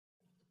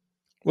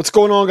What's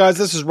going on, guys?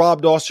 This is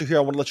Rob Doster here.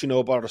 I want to let you know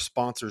about our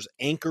sponsors,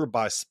 Anchor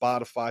by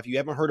Spotify. If you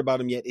haven't heard about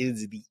them yet, it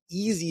is the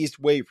easiest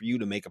way for you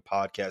to make a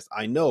podcast.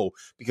 I know,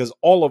 because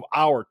all of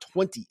our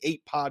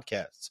 28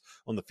 podcasts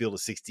on the Field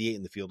of 68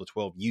 and the Field of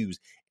 12 use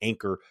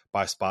Anchor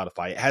by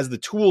Spotify. It has the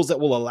tools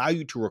that will allow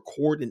you to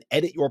record and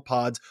edit your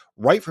pods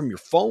right from your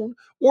phone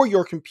or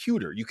your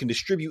computer. You can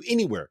distribute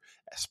anywhere.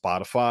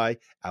 Spotify,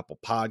 Apple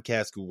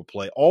Podcasts, Google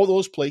Play, all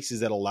those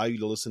places that allow you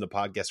to listen to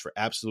podcasts for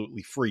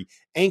absolutely free.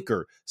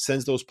 Anchor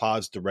sends those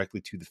pods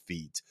directly to the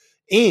feeds.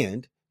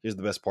 And here's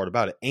the best part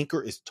about it.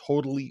 Anchor is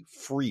totally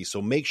free.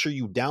 So make sure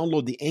you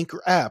download the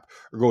Anchor app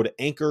or go to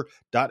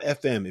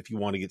anchor.fm if you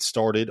want to get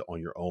started on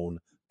your own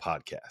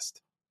podcast.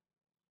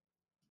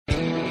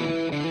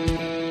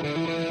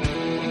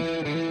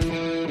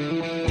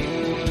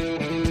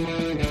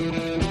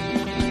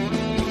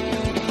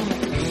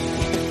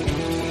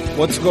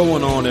 What's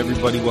going on,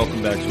 everybody?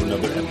 Welcome back to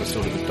another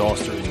episode of the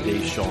Doster and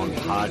Deshaun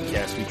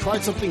podcast. We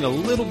tried something a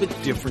little bit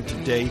different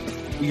today.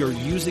 We are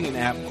using an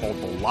app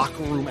called the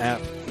Locker Room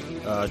app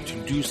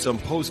to do some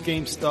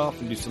post-game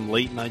stuff and do some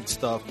late-night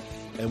stuff.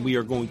 And we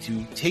are going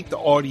to take the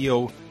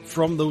audio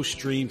from those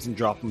streams and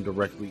drop them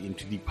directly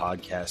into the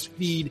podcast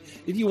feed.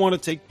 If you want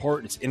to take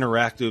part, it's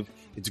interactive.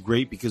 It's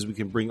great because we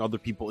can bring other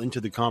people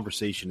into the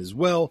conversation as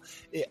well.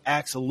 It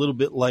acts a little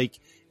bit like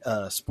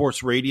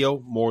sports radio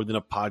more than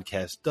a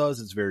podcast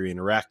does. It's very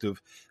interactive,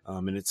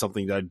 and it's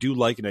something that I do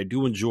like and I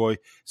do enjoy.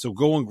 So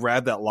go and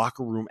grab that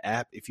Locker Room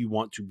app if you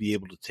want to be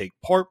able to take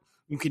part.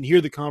 You can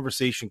hear the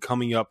conversation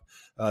coming up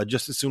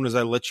just as soon as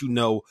I let you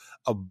know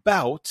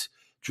about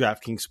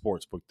DraftKings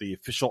Sportsbook, the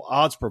official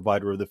odds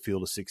provider of the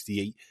Field of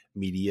 68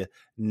 Media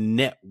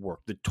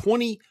Network. The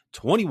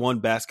 2021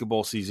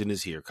 basketball season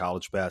is here.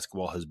 College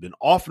basketball has been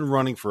off and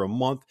running for a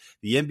month.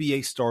 The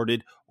NBA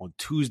started on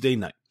Tuesday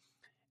night.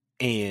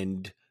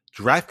 And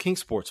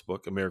DraftKings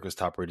Sportsbook, America's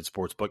top-rated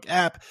sportsbook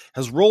app,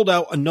 has rolled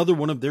out another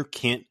one of their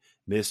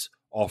can't-miss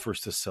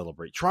offers to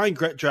celebrate. Trying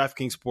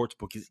DraftKings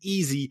Sportsbook is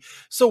easy,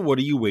 so what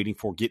are you waiting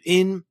for? Get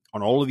in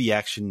on all of the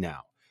action now.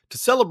 To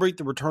celebrate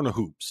the return of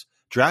hoops,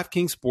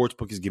 DraftKings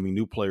Sportsbook is giving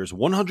new players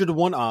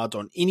 100-to-1 odds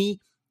on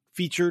any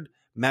featured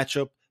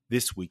matchup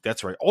this week.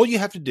 That's right. All you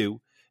have to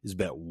do is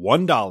bet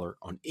 $1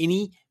 on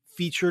any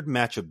featured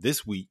matchup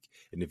this week,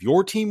 and if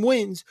your team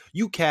wins,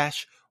 you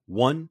cash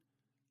 $100.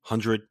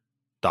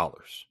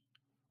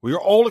 We are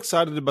all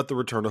excited about the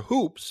return of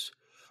hoops,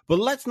 but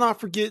let's not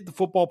forget the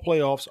football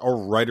playoffs are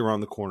right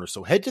around the corner.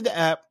 So head to the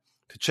app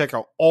to check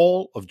out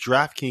all of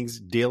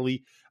DraftKings'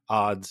 daily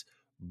odds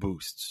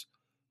boosts.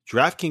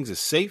 DraftKings is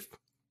safe,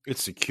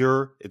 it's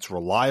secure, it's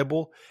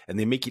reliable, and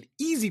they make it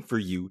easy for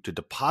you to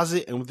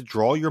deposit and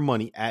withdraw your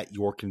money at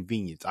your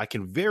convenience. I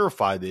can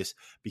verify this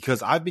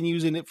because I've been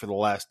using it for the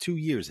last 2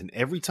 years, and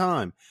every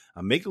time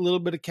I make a little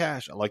bit of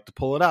cash, I like to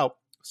pull it out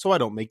so I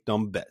don't make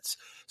dumb bets.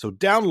 So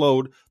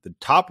download the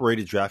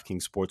top-rated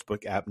DraftKings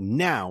Sportsbook app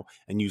now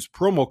and use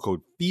promo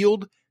code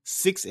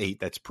FIELD68.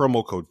 That's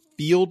promo code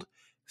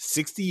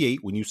FIELD68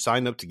 when you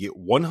sign up to get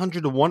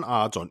 100-to-1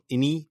 odds on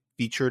any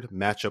featured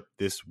matchup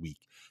this week.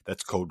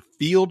 That's code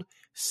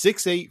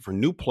FIELD68 for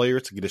new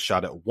players to get a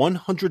shot at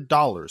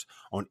 $100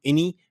 on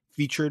any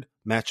featured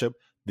matchup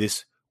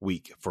this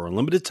week. For a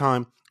limited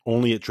time,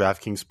 only at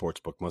DraftKings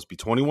Sportsbook. Must be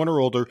 21 or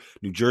older.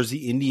 New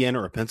Jersey,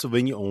 Indiana, or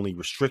Pennsylvania only.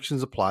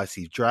 Restrictions apply.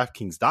 See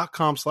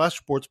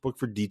DraftKings.com/sportsbook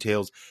for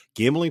details.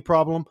 Gambling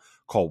problem?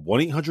 Call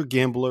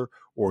 1-800-GAMBLER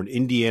or in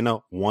Indiana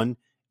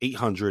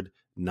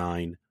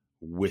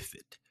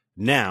 1-800-9-WITH-IT.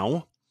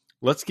 Now,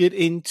 let's get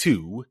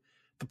into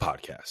the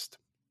podcast.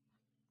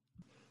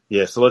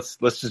 Yeah, so let's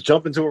just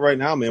jump into it right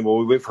now, man. While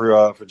we wait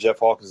for Jeff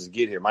Hawkins to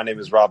get here. My name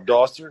is Rob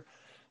Doster.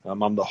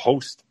 I'm the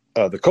host.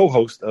 The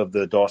co-host of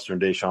the Doster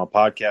and Deshaun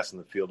podcast on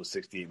the Field of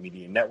 68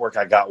 Media Network.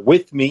 I got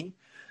with me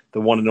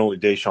the one and only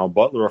Deshaun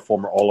Butler, a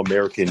former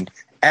All-American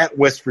at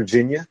West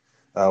Virginia.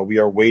 We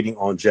are waiting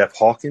on Jeff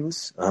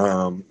Hawkins,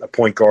 a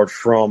point guard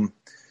from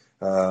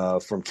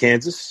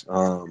Kansas.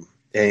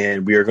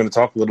 And we are going to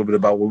talk a little bit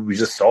about what we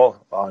just saw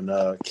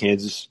on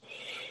Kansas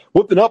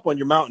whipping up on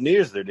your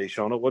Mountaineers there,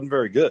 Deshaun. It wasn't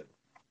very good.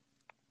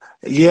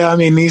 Yeah, I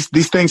mean, these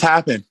things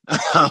happen.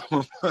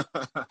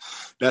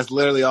 That's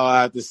literally all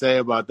I have to say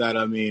about that.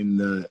 I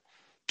mean,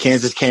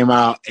 Kansas came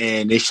out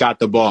and they shot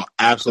the ball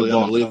absolutely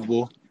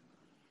unbelievable.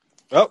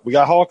 Oh, we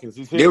got Hawkins.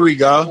 He's here. There we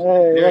go.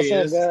 Hey, there what's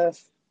up,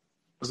 guys?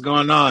 What's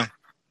going on?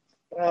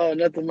 Oh,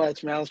 nothing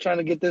much, man. I was trying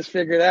to get this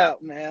figured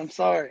out, man. I'm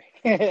sorry.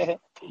 No,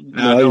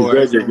 you're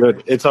good. You're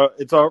good. It's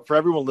our for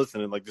everyone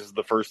listening. Like, this is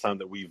the first time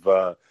that we've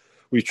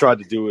tried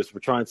to do this. We're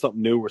trying something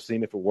new. We're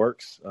seeing if it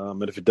works.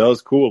 And if it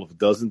does, cool. If it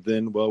doesn't,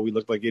 then, well, we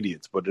look like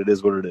idiots. But it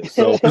is what it is.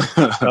 So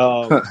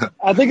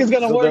I think it's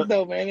going to work,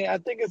 though, man. I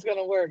think it's going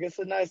to work. It's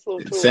a nice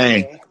little tool.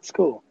 Same. It's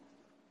cool.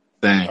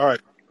 Same. All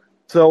right.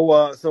 So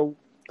what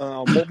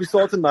we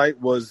saw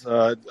tonight was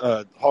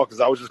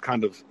Hawkins. I was just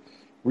kind of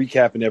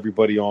recapping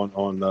everybody on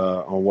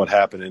what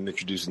happened and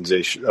introducing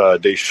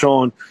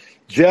Deshaun.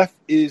 Jeff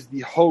is the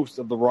host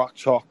of the Rock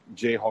Chalk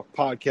Jayhawk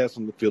podcast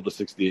on the Field of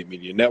 68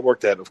 Media Network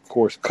that, of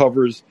course,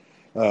 covers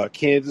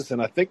Kansas,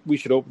 and I think we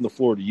should open the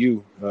floor to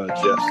you, Jeff.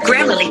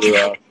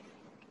 Grammarly.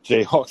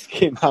 Jayhawks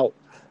came out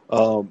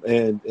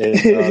and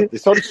they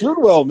started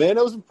shooting well, man.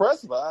 That was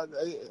impressive.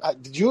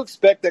 Did you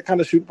expect that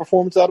kind of shooting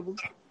performance out of them?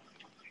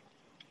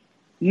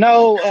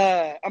 No,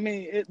 I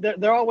mean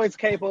they're always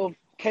capable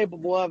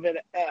of it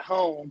at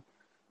home,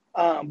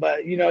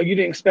 but you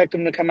didn't expect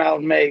them to come out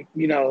and make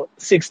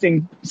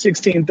 16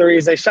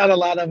 threes. They shot a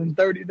lot of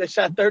them. They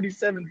shot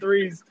 37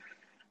 threes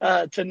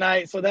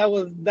tonight, so that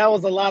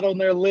was a lot on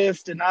their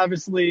list, and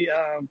obviously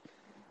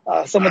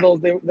some of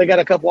those they got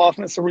a couple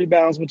offensive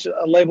rebounds, which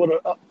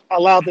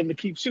allowed them to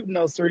keep shooting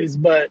those threes.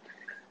 But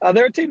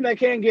they're a team that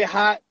can get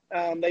hot.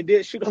 They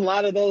did shoot a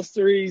lot of those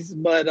threes,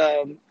 but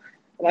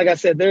like I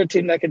said, they're a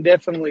team that can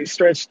definitely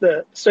stretch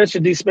the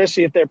D,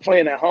 especially if they're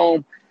playing at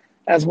home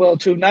as well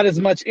too. Not as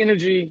much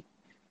energy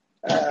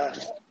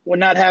when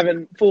not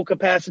having full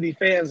capacity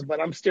fans,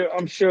 but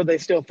I'm sure they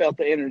still felt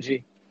the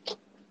energy.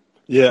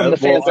 Yeah, from the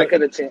fans that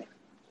could attend.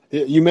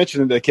 You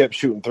mentioned that they kept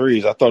shooting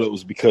threes. I thought it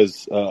was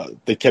because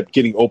they kept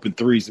getting open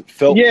threes. It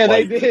felt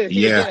they did.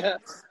 Yeah.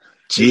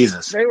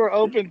 Jesus. They were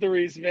open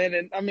threes, man.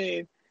 And I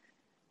mean,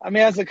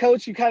 as a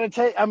coach, you kind of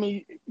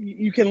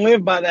you can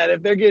live by that.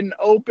 If they're getting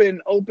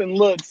open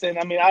looks, and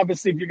I mean,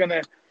 obviously if you're going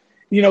to,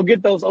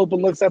 get those open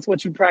looks, that's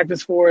what you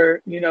practice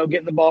for,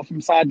 getting the ball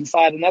from side to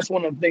side. And that's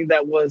one of the things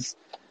that was,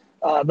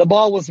 the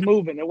ball was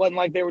moving. It wasn't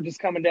like they were just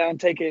coming down,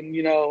 taking,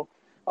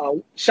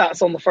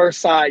 shots on the first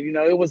side.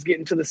 It was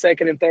getting to the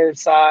second and third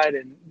side,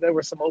 and there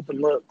were some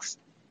open looks.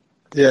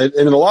 Yeah,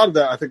 and a lot of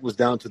that I think was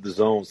down to the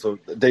zone. So,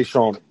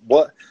 Deshaun,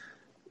 what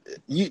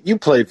you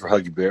played for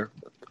Huggy Bear?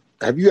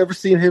 Have you ever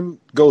seen him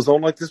go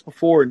zone like this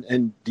before?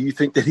 And do you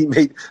think that he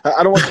made?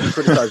 I don't want you to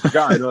criticize your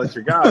guy. I know that's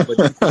your guy,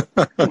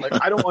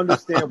 but I don't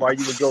understand why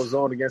you would go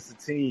zone against a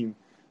team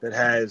that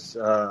has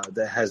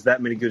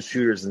that many good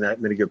shooters and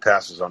that many good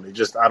passers on it.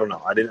 Just I don't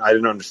know. I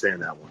didn't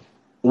understand that one.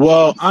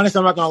 Well, honestly,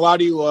 I'm not gonna lie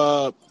to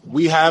you.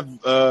 We have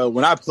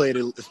when I played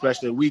it,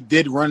 especially, we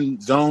did run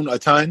zone a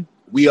ton.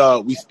 We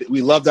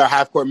loved our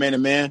half court man to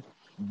man,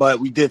 but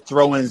we did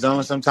throw in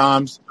zone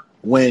sometimes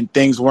when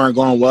things weren't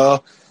going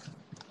well.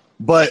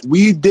 But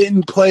we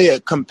didn't play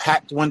a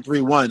compact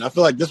 1-3-1. I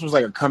feel like this was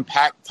like a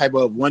compact type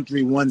of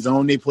 1-3-1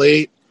 zone they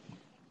played,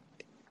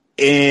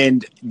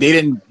 and they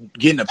didn't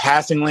get in the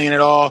passing lane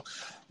at all.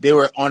 They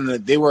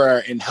were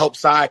in help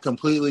side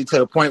completely to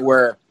the point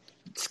where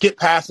skip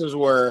passes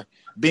were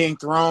being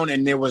thrown,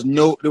 and there was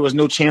no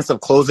chance of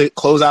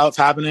closeouts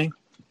happening.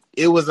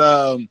 It was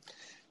and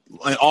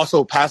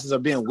also passes are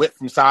being whipped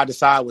from side to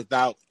side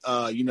without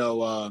a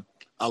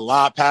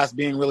lob pass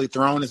being really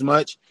thrown as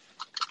much.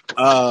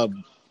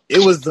 It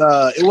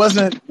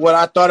wasn't what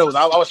I thought it was.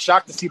 I was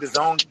shocked to see the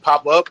zone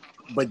pop up,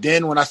 but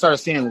then when I started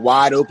seeing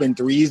wide open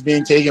threes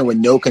being taken with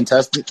no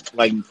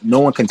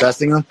one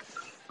contesting them,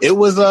 it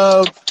was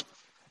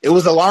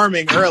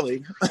alarming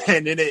early,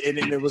 and then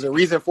it was a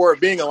reason for it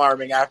being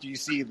alarming after you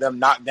see them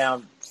knock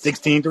down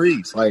 16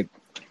 threes. Like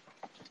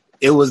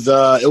it was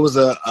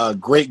a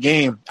great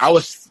game. I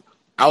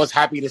was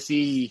happy to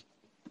see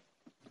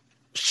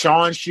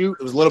Sean shoot.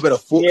 It was a little bit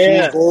of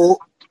fool's gold.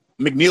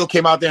 McNeil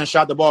came out there and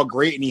shot the ball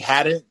great, and he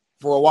had it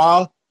for a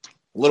while.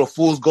 A little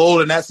fool's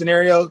gold in that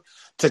scenario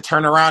to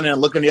turn around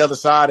and look on the other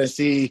side and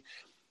see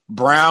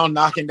Brown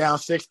knocking down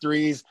 6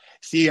 threes,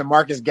 seeing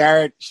Marcus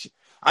Garrett.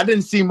 I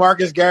didn't see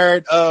Marcus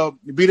Garrett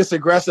be this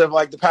aggressive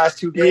like the past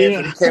 2 games,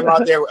 and he came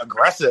out there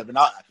aggressive. And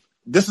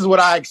this is what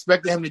I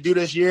expected him to do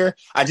this year.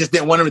 I just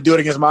didn't want him to do it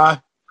against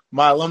my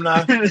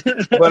alumni.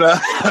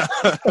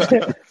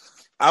 But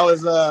I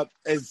was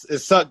it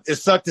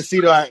sucked to see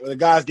the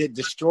guys get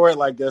destroyed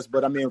like this.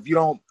 But I mean, if you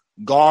don't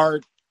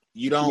guard,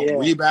 you don't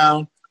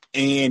rebound,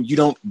 and you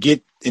don't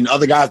and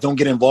other guys don't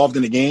get involved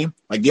in the game.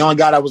 Like the only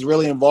guy that was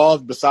really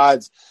involved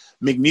besides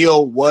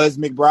McNeil was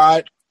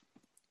McBride,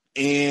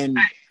 and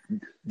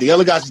the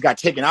other guys just got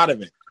taken out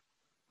of it.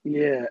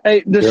 Yeah.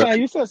 Hey, Deshaun,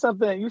 you said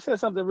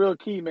something real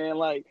key, man.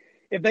 Like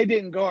if they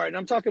didn't guard, and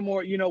I'm talking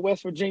more,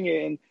 West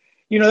Virginia, and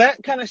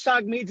that kind of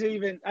shocked me to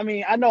even. I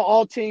mean, I know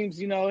all teams,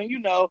 and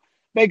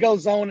they go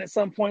zone at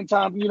some point in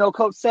time.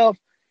 Coach Self,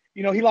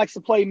 he likes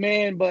to play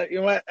man, but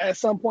at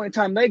some point in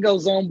time they go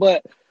zone.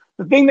 But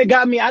the thing that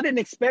got me, I didn't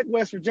expect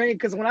West Virginia,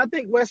 because when I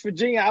think West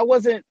Virginia, I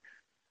wasn't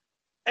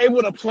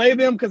able to play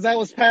them because that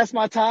was past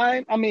my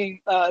time. I mean,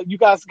 you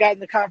guys got in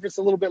the conference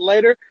a little bit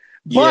later.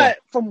 But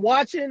from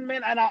watching,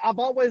 man, and I've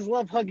always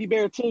loved Huggy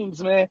Bear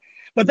teams, man.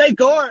 But they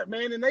guard,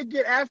 man, and they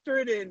get after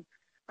it. And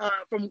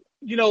from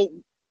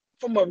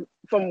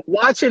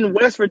watching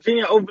West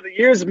Virginia over the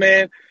years,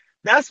 man,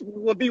 that's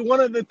would be one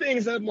of the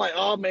things that I'm like,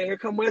 oh man, here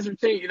come West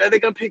Virginia. They're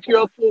gonna pick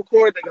you up full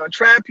court. They're gonna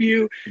trap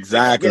you.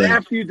 Exactly. Get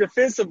after you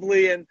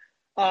defensively. And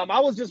I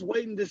was just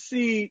waiting to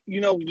see,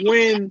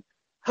 when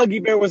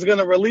Huggy Bear was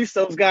gonna release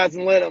those guys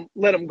and let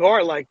them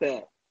guard like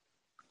that.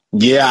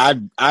 Yeah,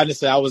 I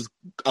just say I was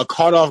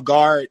caught off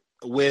guard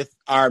with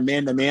our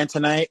man-to-man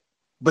tonight.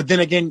 But then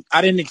again,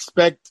 I didn't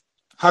expect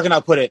 – how can I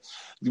put it?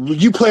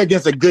 You play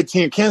against a good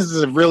team. Kansas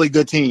is a really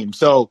good team.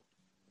 So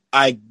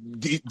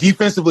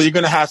defensively, you're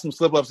going to have some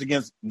slip ups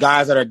against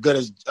guys that are good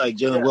as like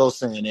Jalen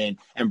Wilson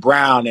and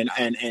Brown and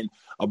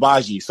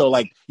Abaji. So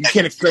like you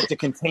can't expect to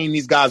contain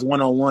these guys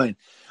 1-on-1.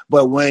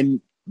 But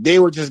when they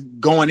were just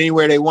going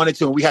anywhere they wanted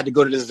to, and we had to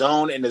go to the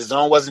zone, and the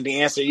zone wasn't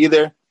the answer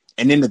either.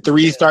 And then the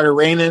threes started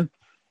raining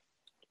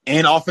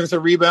and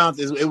offensive rebounds.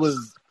 It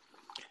was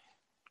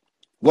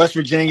West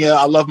Virginia.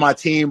 I love my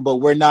team, but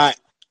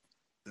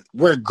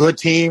we're a good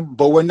team,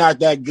 but we're not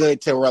that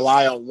good to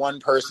rely on one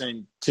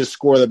person to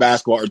score the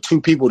basketball or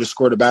two people to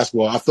score the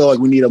basketball. I feel like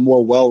we need a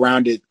more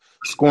well-rounded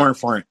scoring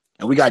front,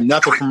 and we got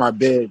nothing from our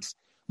bigs.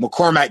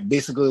 McCormack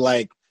basically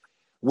like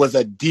was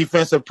a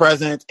defensive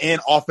presence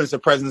and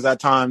offensive presence at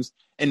times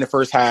in the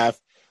first half.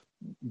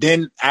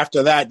 Then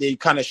after that, they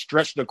kind of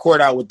stretched the court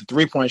out with the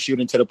three-point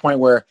shooting to the point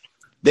where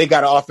they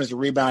got an offensive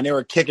rebound. They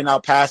were kicking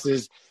out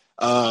passes.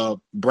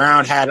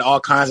 Brown had all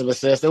kinds of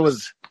assists. It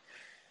was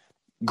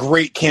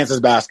great Kansas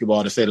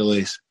basketball, to say the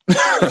least.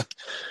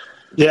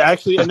 Yeah,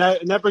 actually, and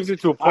that brings me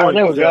to a point. Right,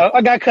 there we go.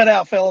 I got cut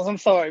out, fellas. I'm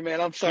sorry, man.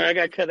 I'm sorry. I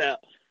got cut out.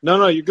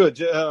 No, you're good.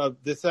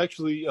 This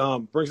actually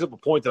brings up a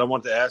point that I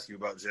wanted to ask you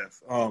about,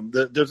 Jeff.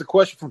 There's a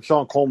question from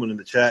Sean Coleman in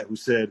the chat who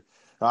said,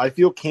 I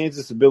feel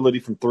Kansas' ability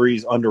from three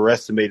is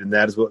underestimated, and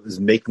that is what is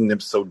making them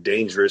so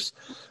dangerous.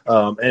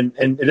 And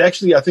it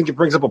actually, I think it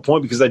brings up a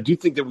point because I do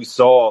think that we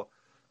saw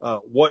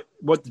what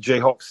the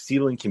Jayhawks'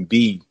 ceiling can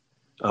be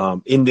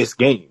in this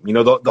game. You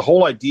know, the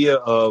whole idea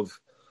of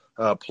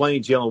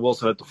playing Jalen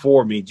Wilson at the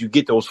four means you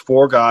get those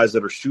four guys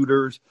that are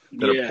shooters,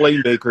 that are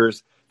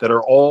playmakers, that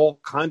are all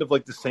kind of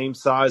like the same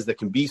size, that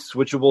can be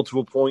switchable to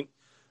a point,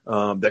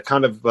 that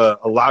kind of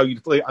allow you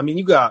to play. I mean,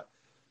 you got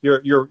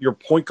your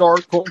point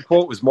guard, quote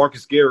unquote, is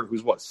Marcus Garrett,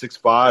 who's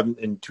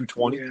 6'5" and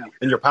 220,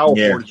 and your power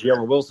forward is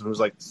Jalen Wilson, who's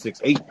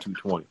 6'8",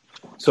 220.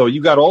 So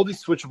you got all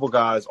these switchable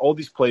guys, all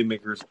these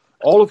playmakers,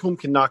 all of whom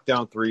can knock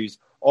down threes,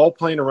 all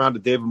playing around to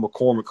David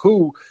McCormack,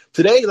 who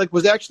today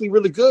was actually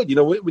really good. You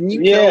know, when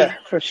you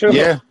for sure.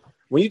 Yeah.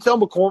 When you tell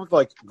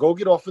McCormack go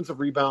get offensive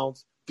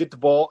rebounds, get the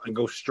ball and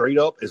go straight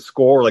up and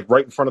score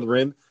right in front of the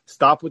rim.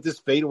 Stop with this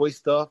fadeaway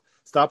stuff.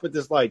 Stop with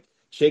this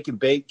shake and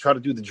bake, try to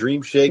do the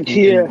dream shake,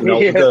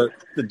 the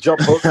jump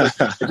hook, and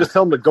just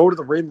tell him to go to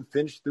the rim and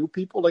finish through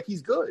people.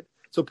 He's good.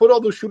 So put all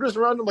those shooters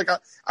around him.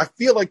 I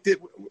feel like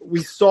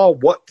we saw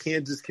what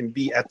Kansas can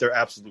be at their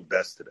absolute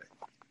best today.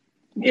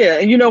 Yeah,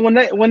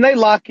 and when they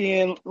lock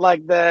in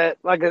like that,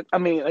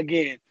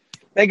 again,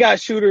 they got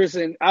shooters,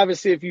 and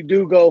obviously if you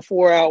do go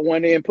 4 out,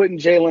 1 in, putting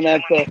Jalen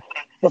at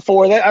the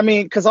four,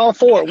 because all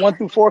four, 1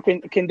 through 4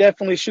 can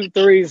definitely shoot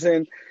threes,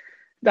 and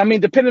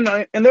depending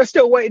on, and they're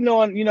still waiting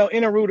on,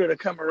 Inaruta to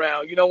come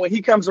around. When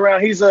he comes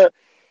around, he's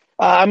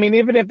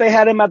even if they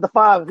had him at the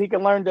 5, if he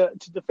can learn to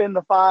defend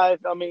the 5,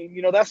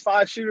 that's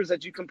 5 shooters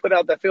that you can put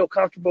out that feel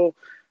comfortable,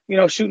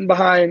 shooting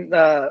behind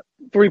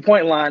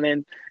 3-point line.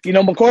 And,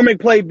 McCormack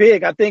played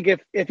big. I think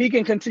if he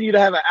can continue to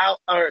have an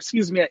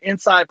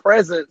inside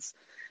presence,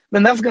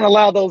 then that's going to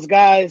allow those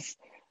guys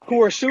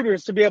who are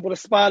shooters to be able to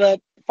spot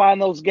up,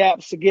 find those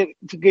gaps to get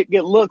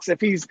looks if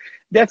he's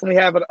definitely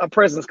having a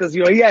presence. Because,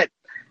 he had,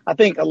 I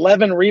think,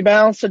 11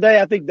 rebounds today.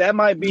 I think that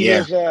might be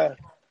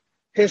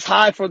his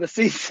high for the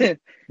season.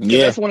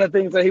 Yeah. That's one of the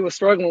things that he was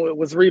struggling with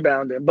was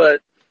rebounding.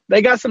 But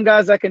they got some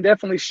guys that can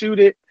definitely shoot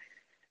it.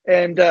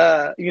 And,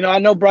 I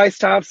know Bryce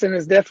Thompson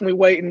is definitely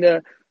waiting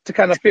to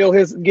kind of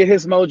get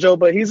his mojo,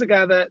 but he's a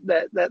guy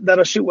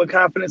that'll shoot with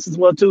confidence as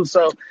well, too.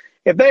 So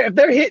if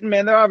they're hitting,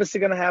 man, they're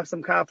obviously going to have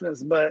some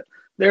confidence, but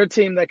they're a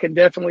team that can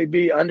definitely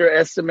be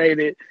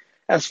underestimated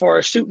as far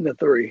as shooting the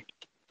three.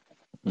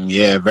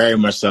 Yeah, very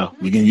much so.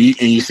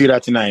 You see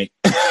that tonight.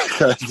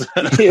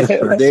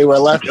 They were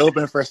left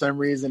open for some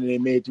reason and they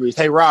made threes.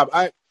 Hey, Rob,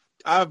 I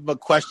have a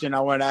question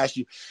I want to ask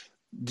you.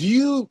 Do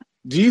you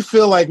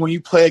feel like when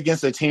you play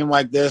against a team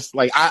like this,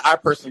 I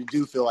personally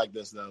do feel like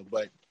this though,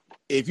 but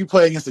if you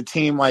play against a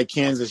team like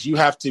Kansas, you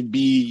have to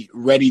be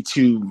ready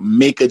to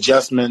make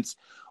adjustments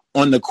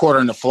on the court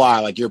on the fly,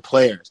 like your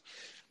players.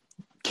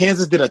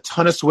 Kansas did a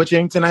ton of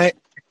switching tonight.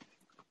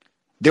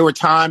 There were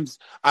times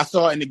I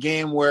saw in the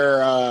game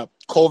where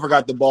Culver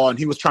got the ball and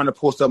he was trying to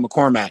post up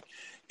McCormack,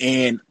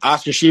 and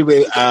Oscar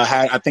Tshiebwe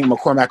had, I think,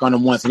 McCormack on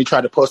him once, and he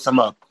tried to post him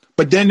up.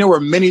 But then there were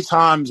many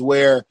times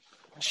where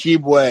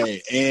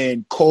Tshiebwe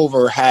and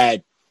Culver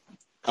had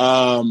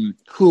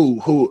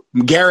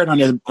Garrett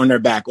on their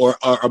back or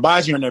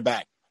Abaji on their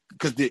back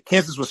because the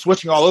Kansas was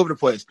switching all over the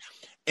place.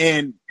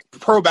 And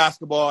pro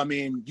basketball,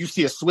 you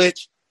see a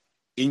switch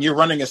and you're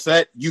running a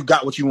set, you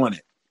got what you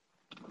wanted.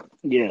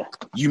 Yeah.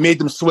 You made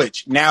them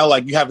switch. Now,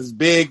 you have this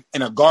big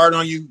and a guard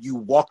on you, you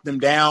walk them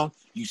down,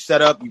 you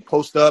set up, you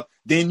post up,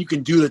 then you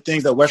can do the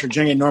things that West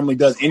Virginia normally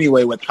does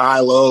anyway with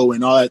high-low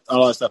and all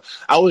that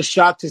stuff. I was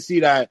shocked to see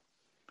that,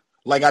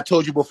 like I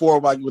told you before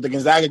with the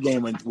Gonzaga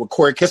game with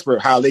Corey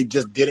Kispert, how they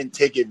just didn't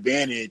take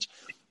advantage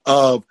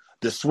of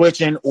the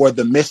switching or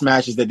the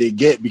mismatches that they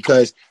get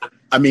because,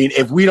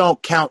 if we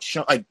don't count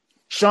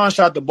Sean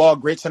shot the ball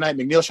great tonight.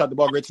 McNeil shot the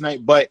ball great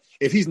tonight. But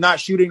if he's not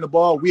shooting the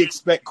ball, we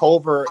expect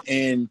Culver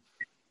and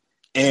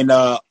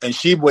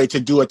Tshiebwe to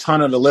do a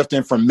ton of the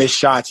lifting from missed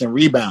shots and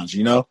rebounds,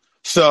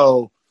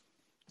 So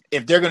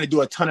if they're going to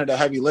do a ton of the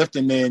heavy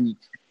lifting, then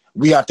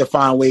we have to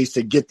find ways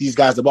to get these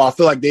guys the ball. I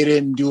feel like they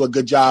didn't do a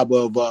good job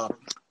of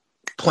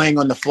playing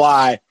on the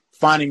fly,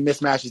 finding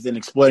mismatches and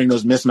exploiting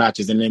those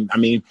mismatches. And then, I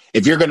mean,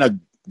 if you're going to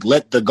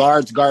let the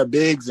guards guard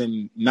bigs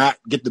and not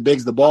get the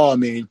bigs the ball, I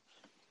mean,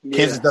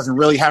 Kansas doesn't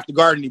really have to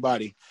guard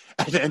anybody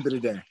at the end of the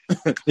day.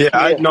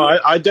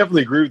 I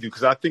definitely agree with you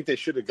because I think they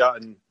should have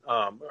gotten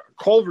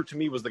Culver. To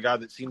me, was the guy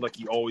that seemed like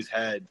he always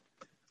had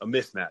a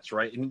mismatch,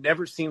 right? It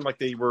never seemed like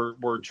they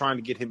were trying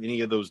to get him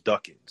any of those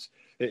duck-ins.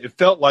 It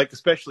felt like,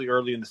 especially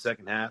early in the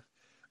second half,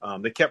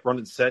 they kept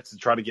running sets to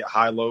try to get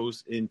high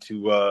lows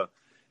into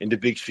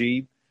Big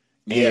Sheeb.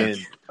 And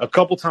a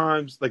couple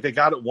times, like they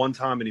got it one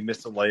time and he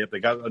missed a layup. They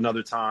got it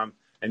another time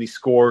and he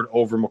scored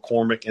over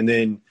McCormick. And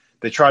then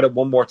they tried it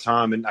one more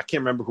time, and I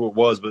can't remember who it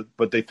was,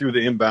 but they threw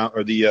the inbound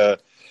or the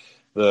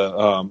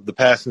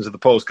pass into the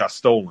post got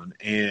stolen,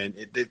 and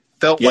it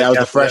felt like that was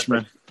a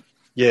freshman.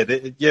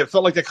 It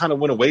felt like they kind of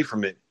went away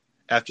from it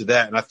after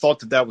that, and I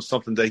thought that was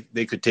something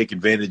they could take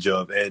advantage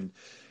of. And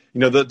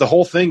the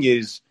whole thing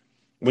is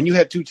when you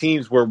have two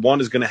teams where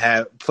one is going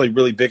to play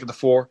really big at the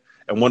four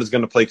and one is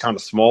going to play kind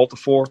of small at the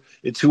four,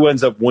 it's who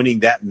ends up winning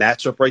that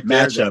matchup right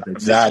there.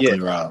 Exactly,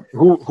 Rob.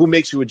 Who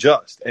makes you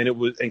adjust?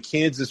 And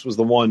Kansas was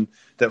the one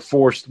that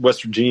forced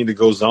West Virginia to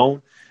go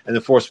zone and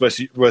then forced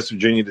West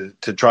Virginia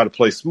to try to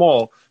play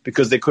small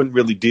because they couldn't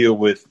really deal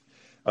with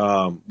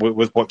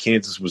what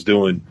Kansas was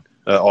doing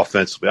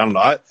offensively. I don't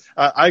know.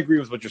 I agree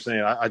with what you're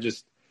saying. I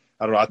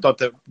don't know. I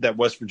thought that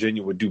West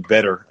Virginia would do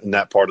better in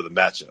that part of the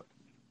matchup.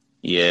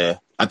 Yeah.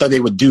 I thought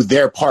they would do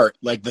their part.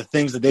 Like the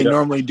things that they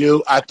normally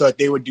do, I thought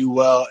they would do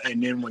well.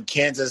 And then when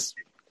Kansas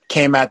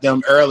came at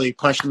them early,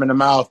 punched them in the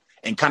mouth,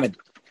 and kind of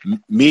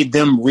made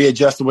them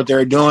readjust to what they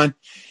were doing,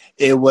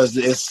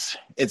 it's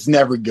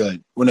never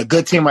good. When a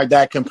good team like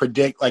that can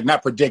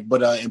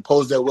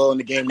impose their will in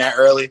the game that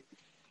early,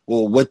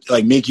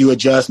 make you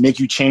adjust, make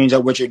you change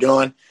up what you're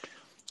doing.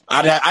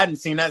 I hadn't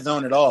seen that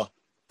zone at all.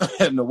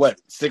 In the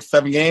 6,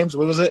 7 games?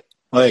 What was it?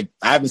 Like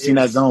I haven't seen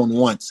that zone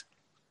once.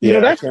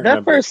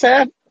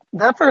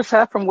 That first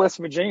half from West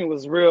Virginia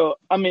was real.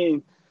 I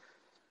mean,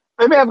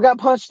 they may have got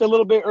punched a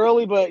little bit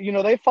early, but,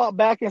 they fought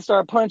back and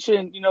started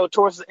punching,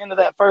 towards the end of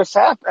that first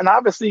half. And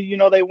obviously,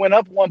 they went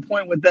up 1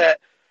 point with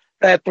that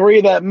three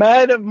that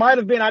might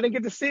have been, I didn't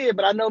get to see it,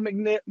 but I know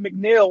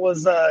McNeil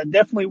was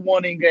definitely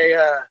wanting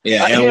an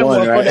and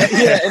one, right?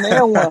 An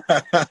and one.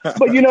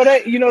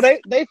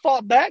 But, they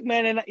fought back,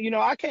 man. And,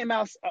 I came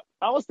out,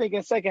 I was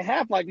thinking second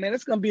half, like, man,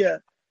 it's going to be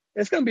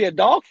a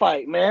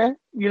dogfight, man.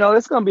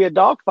 It's going to be a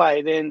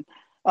dogfight. And,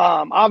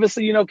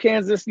 obviously,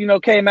 Kansas,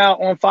 came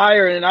out on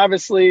fire, and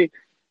obviously,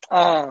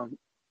 playing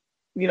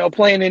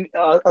in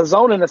a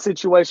zone in a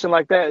situation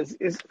like that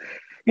is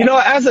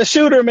as a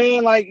shooter,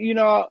 man, like,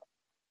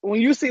 when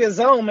you see a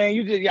zone, man,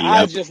 your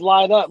eyes just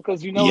light up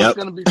because it's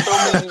going to be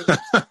so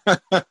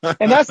many.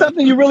 And that's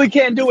something you really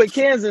can't do with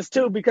Kansas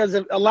too, because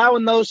of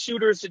allowing those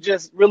shooters to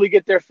just really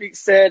get their feet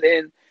set,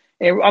 and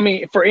I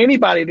mean, for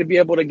anybody to be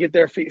able to get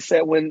their feet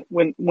set when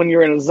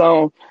you're in a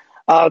zone.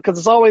 Because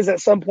it's always at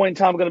some point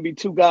in time going to be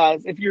two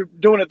guys. If you're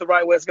doing it the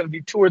right way, it's going to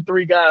be 2 or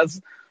 3 guys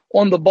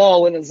on the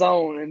ball in a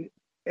zone. And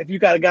if you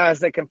got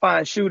guys that can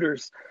find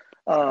shooters,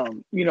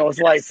 it's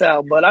lights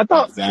out. But I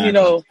thought,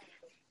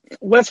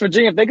 West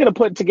Virginia, if they could have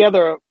put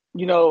together,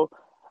 a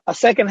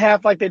second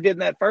half like they did in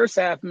that first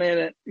half,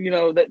 man,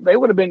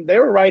 they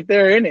were right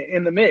there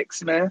in the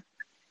mix, man.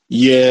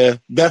 Yeah,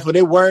 definitely.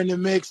 They were in the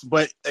mix.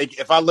 But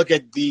if I look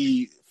at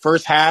the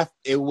first half,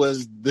 it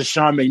was the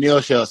Sean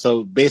McNeil show.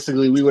 So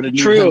basically, we would have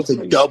needed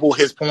him to double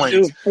his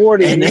points. Dude,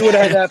 40. And he would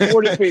have had that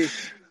 40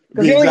 piece.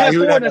 Because he only had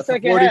 4 in the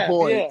second 40 half.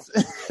 Points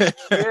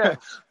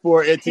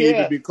for it to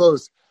even be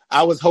close.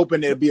 I was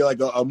hoping it'd be like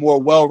a more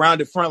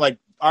well-rounded front. Like,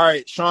 all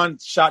right, Sean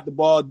shot the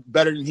ball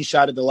better than he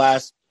shot it the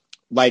last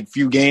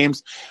few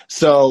games.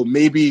 So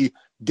maybe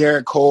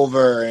Derek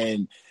Culver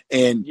and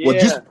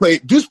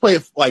Deuce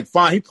played like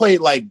fine. He played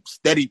like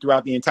steady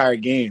throughout the entire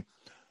game.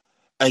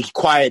 Like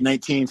quiet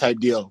 19 type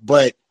deal.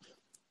 But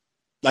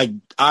like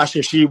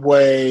Asher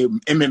Sheboy,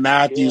 Emmett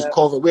Matthews,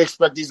 Culver, we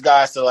expect these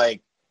guys to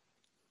like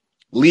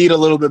lead a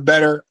little bit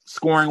better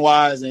scoring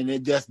wise, and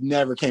it just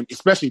never came,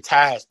 especially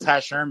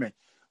Taz Sherman,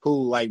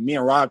 who like me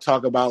and Rob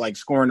talk about like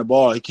scoring the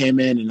ball. He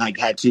came in and like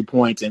had 2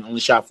 points and only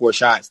shot 4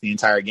 shots the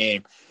entire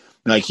game.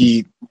 Like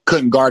he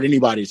couldn't guard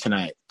anybody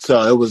tonight.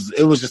 So it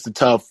was just a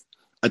tough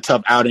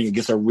outing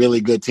against a really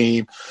good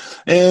team.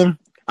 And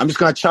I'm just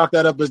going to chalk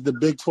that up as the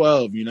Big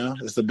 12,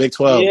 It's the Big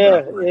 12.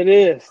 Yeah, bro. It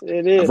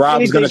is.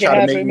 Rob's going to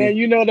try to make man.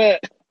 You know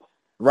that.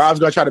 Rob's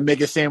going to try to make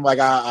it seem like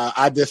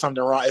I did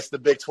something wrong. It's the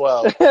Big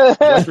 12.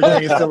 West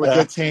Virginia's still a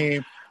good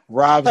team.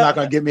 Rob's not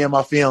going to get me in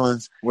my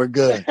feelings. We're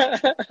good.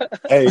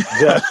 Hey,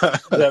 Jeff,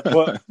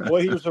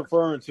 what he was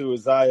referring to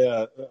is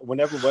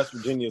whenever West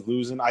Virginia is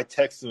losing, I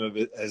text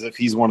him as if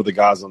he's one of the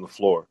guys on the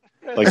floor.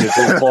 Like it's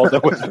his fault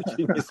that West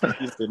Virginia's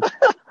losing.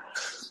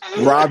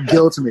 Rob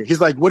guilts me.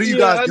 He's like, "What are you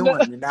guys know.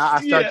 doing?" And now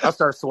I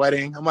start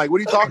sweating. I'm like, "What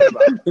are you talking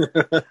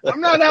about?"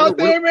 I'm not out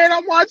there, man.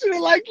 I'm watching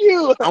it like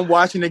you. I'm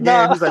watching the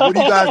game. He's like, "What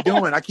are you guys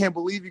doing? I can't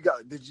believe you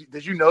guys.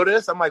 Did you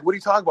notice?" I'm like, "What are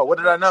you talking about? What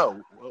did I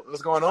know?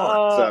 What's going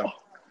on?" So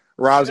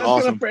Rob's that's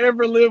awesome. Gonna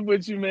forever live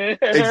with you, man.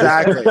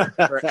 Exactly,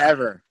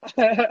 forever.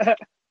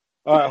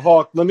 All right,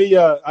 Hawk. Let me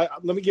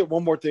get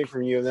one more thing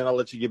from you, and then I'll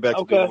let you get back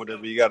to doing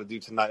whatever you got to do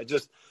tonight.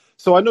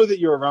 So I know that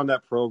you're around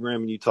that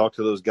program and you talk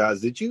to those guys.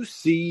 Did you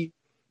see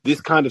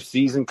this kind of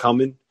season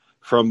coming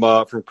from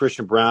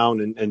Christian Braun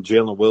and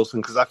Jalen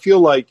Wilson? Because I feel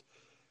like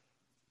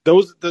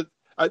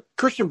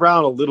Christian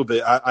Braun a little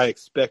bit I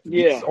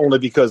expected, only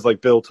because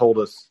like Bill told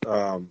us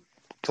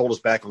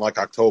back in like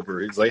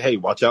October. He's like, "Hey,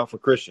 watch out for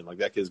Christian. Like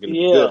that kid's going to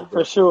be good."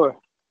 For sure.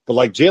 But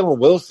like Jalen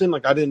Wilson,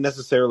 like I didn't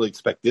necessarily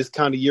expect this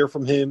kind of year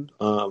from him.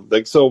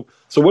 So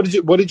what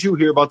did you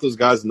hear about those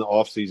guys in the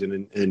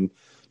offseason, and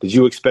did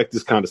you expect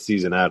this kind of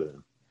season out of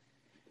them?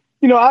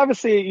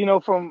 Obviously,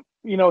 from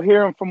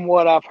hearing from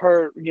what I've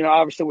heard,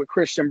 obviously with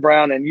Christian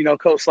Braun and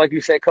Coach, like you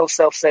said, Coach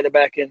Self said it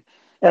back in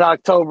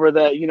October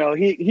that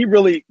he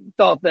really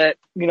thought that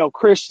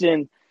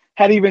Christian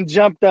had even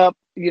jumped up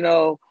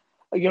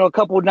a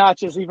couple of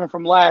notches even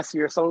from last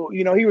year. So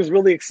he was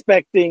really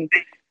expecting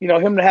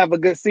him to have a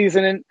good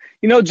season. And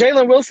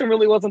Jalen Wilson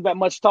really wasn't that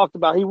much talked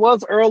about. He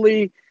was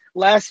early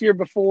last year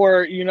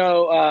before he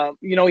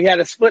had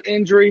his foot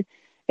injury,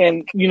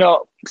 and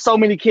so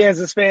many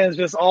Kansas fans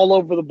just all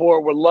over the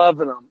board were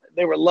loving him.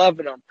 They were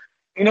loving him.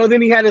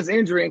 Then he had his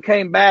injury and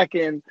came back,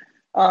 and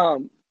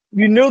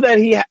you knew that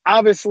he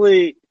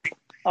obviously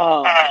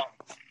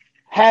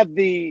had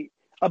the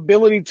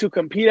ability to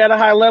compete at a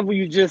high level.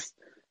 We just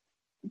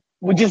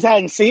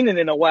hadn't seen it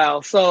in a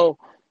while. So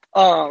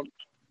I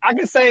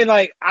couldn't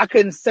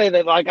say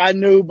that like I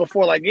knew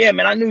before, like, yeah,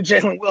 man, I knew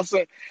Jalen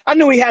Wilson. I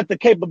knew he had the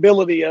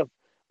capability of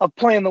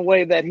playing the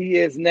way that he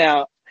is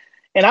now.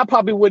 And I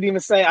probably wouldn't even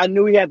say I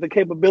knew he had the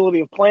capability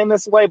of playing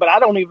this way, but I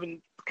don't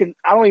even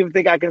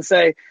think I can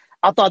say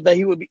I thought that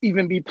he would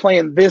even be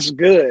playing this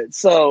good.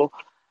 So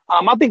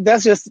I think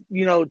that's just,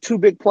 two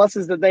big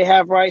pluses that they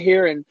have right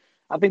here. And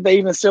I think they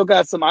even still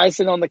got some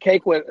icing on the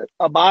cake with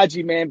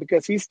Abaji, man,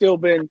 because he's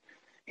been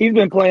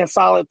playing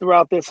solid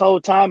throughout this whole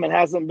time and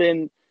hasn't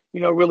been,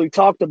 really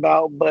talked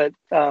about, but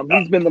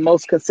he's been the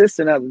most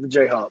consistent out of the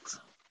Jayhawks.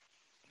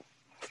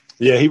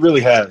 Yeah, he really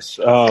has.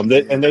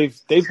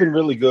 They've been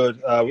really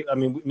good.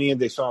 Me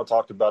and Deshaun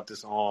talked about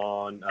this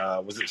on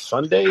was it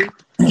Sunday?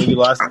 Maybe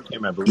last week. I can't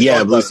remember. Yeah,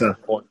 I believe so.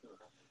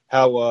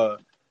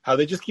 How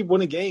they just keep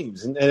winning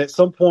games, and at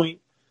some point,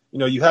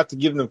 you have to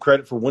give them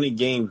credit for winning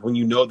games when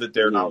you know that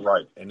they're not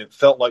right. And it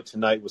felt like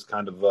tonight was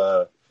kind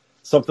of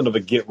something of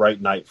a get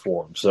right night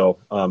for them. So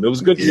it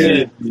was good to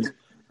see it.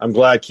 I'm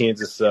glad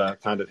Kansas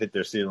kind of hit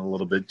their ceiling a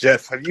little bit.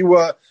 Jeff, have you?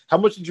 How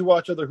much did you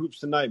watch other hoops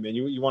tonight, man?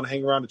 You want to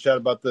hang around to chat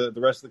about the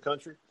rest of the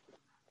country?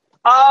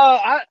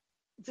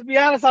 To be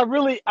honest, I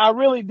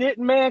really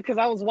didn't, man, because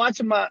I was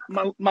watching my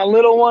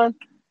little one,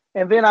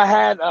 and then I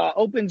had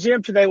open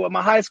gym today with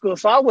my high school.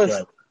 So I was.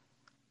 Right.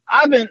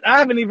 I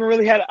haven't even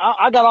really had.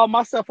 I got all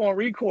my stuff on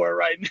record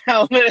right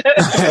now.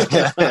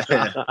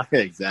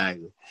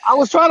 Exactly. I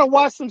was trying to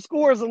watch some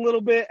scores a little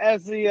bit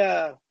as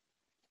the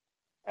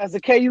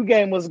KU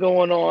game was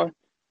going on,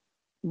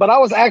 but I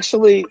was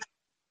actually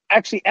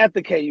at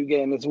the KU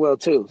game as well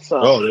too.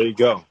 So there you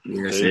go.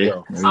 Yeah, there you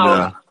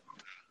go.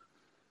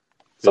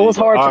 So it's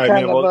hard to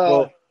kind of.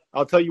 Well,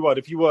 I'll tell you what.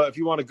 If you want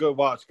to go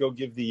watch, go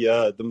give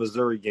the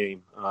Missouri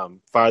game.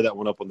 Fire that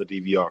one up on the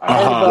DVR. I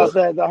heard about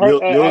that.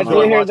 I did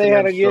hear they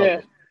had a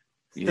Yeah.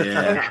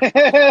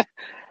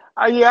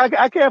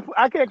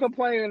 I can't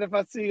complain if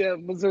I see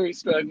Missouri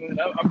struggling.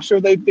 I'm sure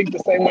they think the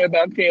same way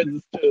about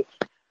Kansas too.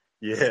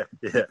 Yeah.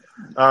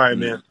 All right,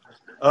 man.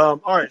 All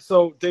right.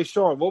 So,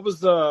 Deshaun, what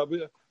was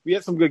we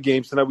had some good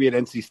games tonight. We had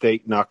NC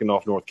State knocking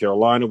off North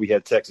Carolina. We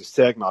had Texas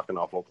Tech knocking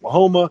off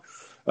Oklahoma.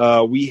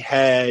 We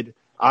had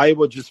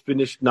Iowa just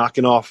finished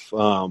knocking off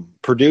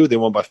Purdue. They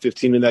won by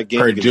 15 in that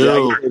game.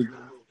 Purdue.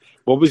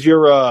 What was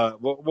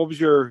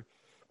your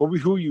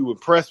who you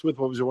impressed with?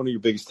 What was one of your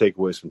biggest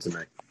takeaways from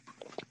tonight?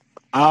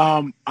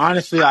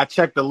 Honestly, I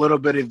checked a little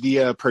bit of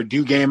the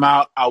Purdue game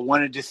out. I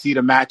wanted to see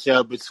the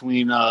matchup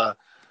between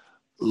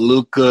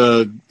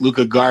Luka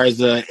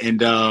Garza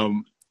and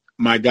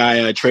my guy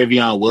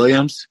Travion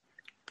Williams.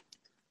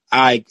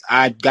 I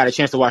got a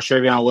chance to watch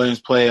Travion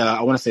Williams play.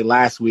 I want to say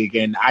last week,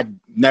 and I'd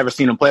never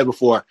seen him play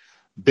before.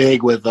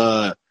 Big with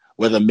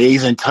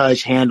amazing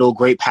touch, handle,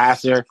 great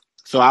passer.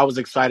 So I was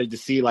excited to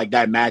see like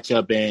that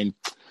matchup, and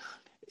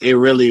it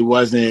really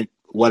wasn't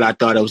what I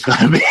thought it was going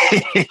to be.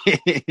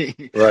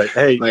 Right.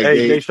 Hey,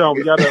 Deshaun,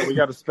 we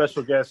got a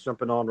special guest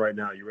jumping on right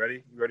now. You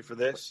ready? You ready for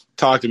this?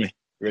 Talk to me.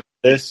 You ready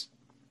for this?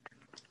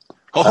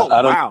 Oh,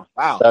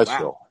 wow.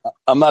 Special. Wow.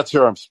 I'm not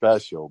sure I'm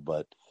special,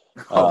 but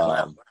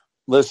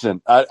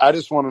listen, I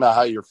just want to know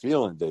how you're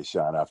feeling,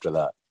 Deshaun, after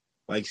that.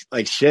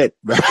 Like shit,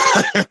 bro.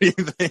 What do you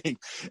think?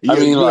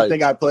 You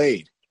think I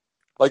played?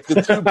 Like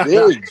the two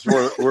bigs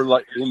were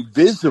like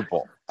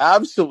invisible,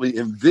 absolutely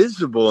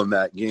invisible in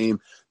that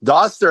game.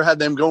 Doster had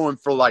them going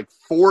for like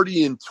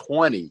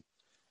 40-20,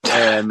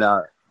 and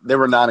they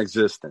were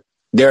non-existent.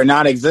 They're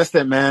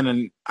non-existent, man.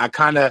 And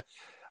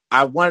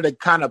I wanted to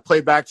kind of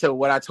play back to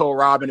what I told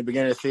Rob in the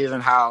beginning of the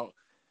season, how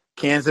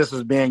Kansas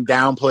was being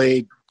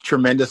downplayed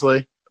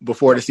tremendously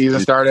before the season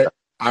started.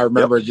 I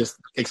remember just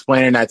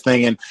explaining that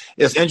thing. And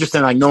it's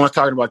interesting. Like, no one's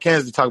talking about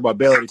Kansas. They talk about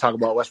Baylor. They talk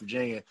about West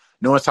Virginia.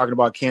 No one's talking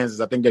about Kansas.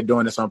 I think they're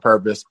doing this on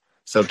purpose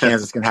so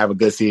Kansas can have a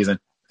good season.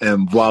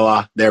 And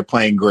voila, they're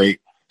playing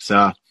great.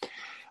 So,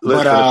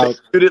 listen,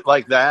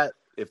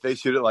 if they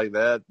shoot it like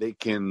that, they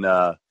can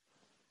go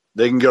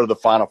to the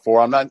Final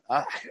Four.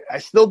 I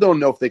still don't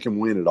know if they can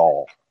win it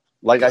all.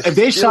 Like, if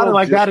they shot it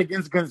like that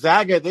against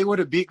Gonzaga, they would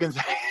have beat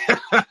Gonzaga.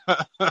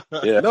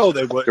 Yeah. No,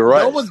 they would. You're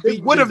right. No one's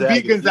would have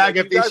beat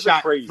Gonzaga if they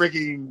shot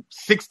freaking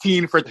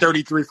 16 for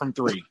 33 from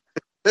three.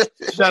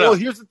 Well,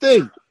 here's the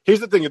thing.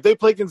 If they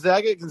play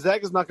Gonzaga,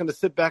 Gonzaga's not going to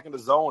sit back in the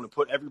zone and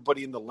put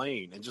everybody in the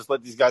lane and just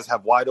let these guys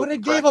have wide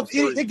open. But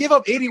they gave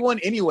up 81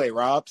 anyway,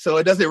 Rob. So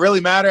it doesn't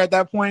really matter at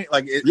that point.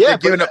 Like, yeah,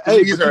 giving up.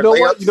 Hey, you know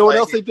what? You know what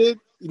else they did?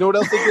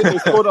 They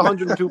scored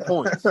 102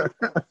 points.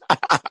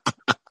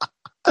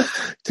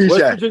 Touche.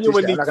 West Virginia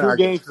would need 2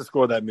 games to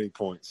score that many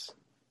points.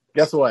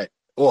 Guess what?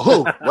 Well,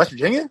 who? West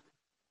Virginia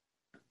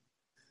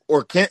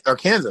or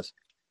Kansas?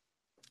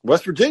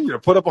 West Virginia to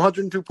put up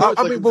 102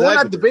 points. I mean, but we're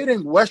not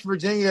debating West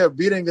Virginia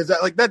beating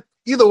Gonzaga like that.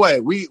 Either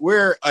way,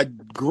 we're a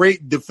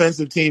great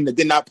defensive team that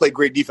did not play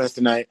great defense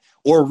tonight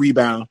or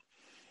rebound,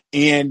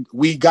 and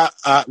we had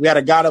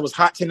a guy that was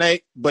hot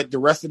tonight, but the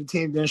rest of the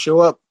team didn't show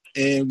up,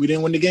 and we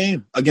didn't win the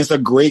game against a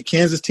great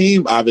Kansas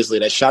team. Obviously,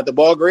 that shot the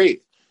ball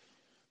great.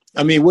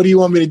 I mean, what do you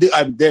want me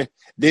to do?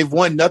 They've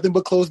won nothing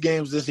but close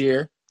games this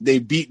year. They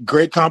beat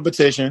great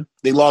competition.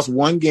 They lost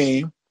 1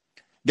 game.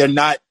 They're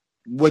not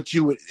what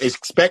you would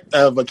expect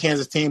of a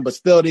Kansas team, but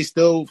they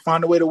still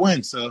find a way to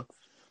win. So,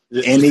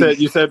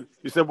 you said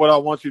what I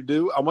want you to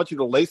do. I want you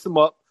to lace them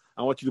up.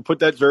 I want you to put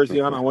that jersey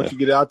on. I want you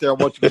to get out there. I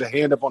want you to get a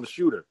hand up on the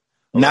shooter.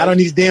 Not on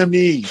these damn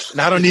knees.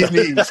 Not on these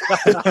knees.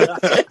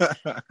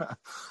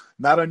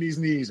 Not on these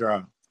knees,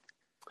 Rob.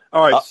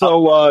 All right,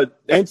 so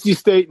NC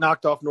State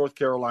knocked off North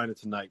Carolina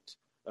tonight.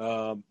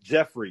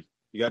 Jeffrey,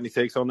 you got any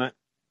takes on that?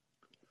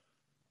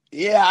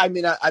 Yeah, I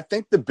mean, I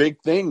think the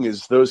big thing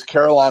is those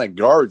Carolina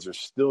guards are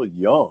still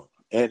young,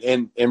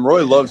 and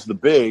Roy loves the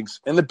bigs,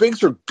 and the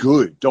bigs are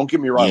good. Don't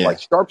get me wrong. Yeah. Like,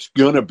 Sharp's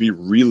gonna be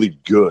really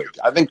good.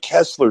 I think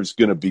Kessler's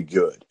gonna be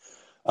good,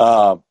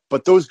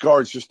 but those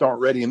guards just aren't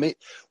ready. And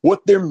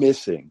what they're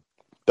missing,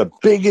 the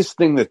biggest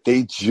thing that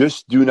they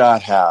just do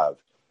not have,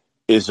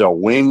 is a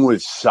wing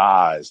with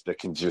size that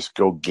can just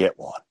go get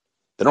one.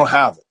 They don't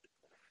have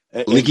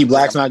it. Leaky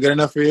Black's not good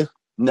enough for you?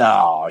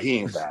 No, he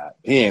ain't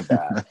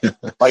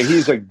that. Like,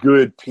 he's a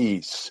good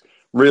piece,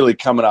 really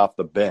coming off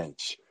the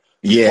bench.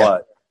 Yeah.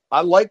 But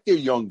I like their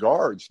young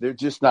guards. They're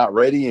just not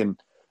ready. And,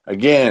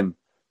 again,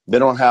 they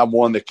don't have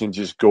one that can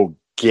just go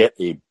get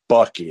a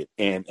bucket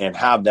and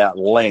have that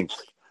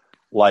length.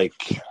 Like,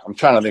 I'm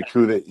trying to think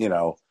who that,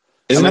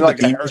 Isn't that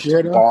like a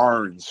Harrison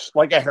Barnes,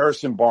 like a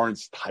Harrison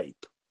Barnes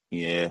type.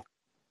 Yeah.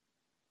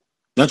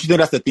 Don't you think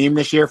that's the theme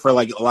this year for,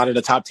 like, a lot of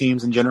the top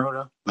teams in general,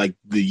 though? Like,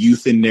 the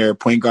youth in their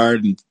point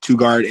guard and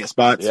 2-guard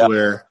spots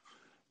where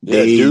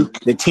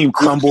the team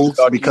crumbles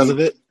because of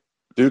it?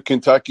 Duke,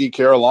 Kentucky,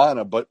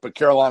 Carolina. But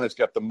Carolina's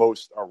got the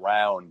most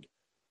around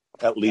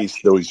at least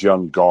those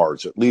young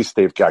guards. At least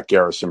they've got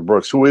Garrison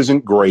Brooks, who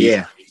isn't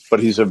great, but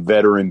he's a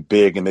veteran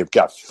big, and they've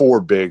got 4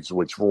 bigs,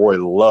 which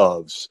Roy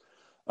loves.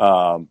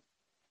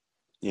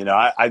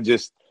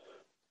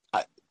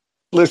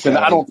 Listen,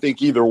 I don't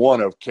think either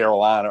one of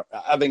Carolina –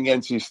 I think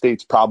NC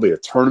State's probably a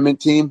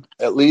tournament team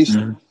at least.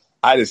 Mm-hmm.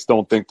 I just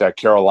don't think that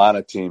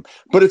Carolina team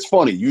 – but it's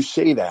funny. You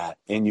say that,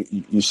 and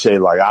you say,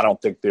 like, I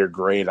don't think they're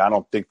great. I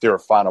don't think they're a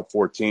Final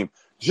Four team.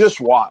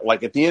 Just watch.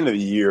 Like, at the end of the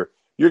year,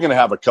 you're going to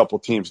have a couple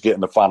teams get in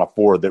the Final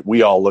Four that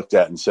we all looked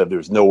at and said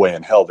there's no way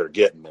in hell they're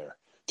getting there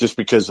just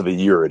because of the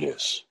year it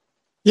is.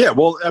 Yeah,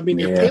 well, I mean,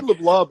 if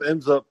Caleb Love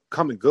ends up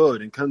coming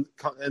good and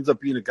ends up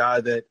being a guy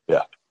that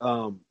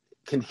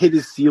can hit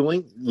his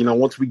ceiling,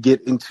 once we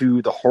get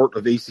into the heart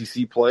of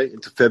ACC play,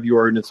 into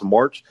February and into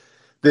March,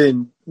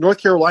 then North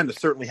Carolina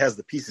certainly has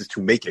the pieces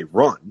to make a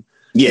run.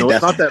 Yeah,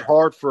 it's not that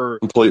hard for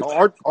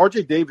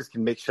RJ Davis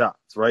can make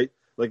shots, right?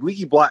 Like,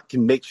 Leaky Black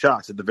can make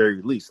shots at the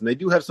very least. And they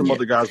do have some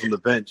other guys on the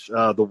bench,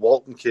 the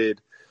Walton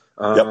kid,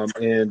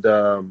 and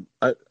I'm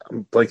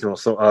blanking on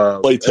some.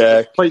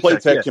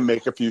 Playtech can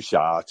make a few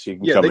shots. He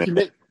can come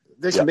in.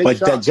 They can make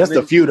shots. Just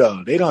a few,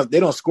 though. They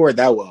don't score it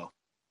that well.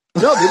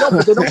 No, they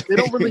don't. But they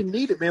don't really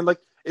need it, man. Like,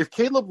 if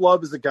Caleb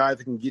Love is a guy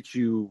that can get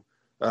you,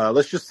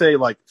 let's just say,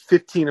 like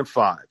 15 and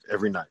 5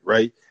 every night,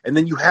 right? And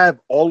then you have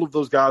all of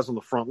those guys on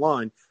the front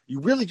line. You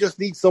really just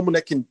need someone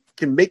that can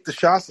make the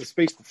shots and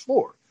space the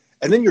floor,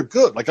 and then you're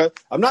good. Like,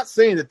 I'm not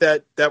saying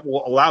that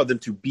will allow them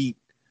to beat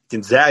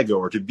Gonzaga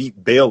or to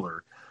beat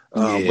Baylor,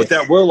 but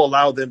that will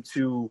allow them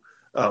to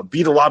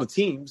beat a lot of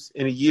teams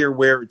in a year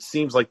where it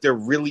seems like there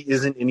really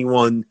isn't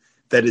anyone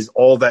that is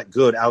all that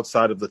good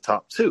outside of the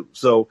top two.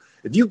 So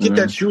if you get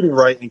that shooting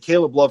right and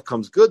Caleb Love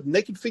comes good, then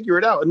they can figure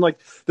it out. And like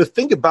the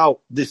thing about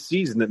this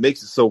season that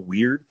makes it so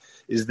weird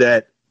is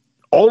that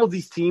all of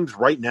these teams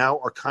right now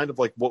are kind of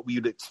like what we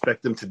would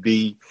expect them to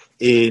be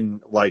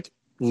in like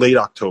late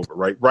October,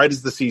 right? Right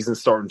as the season's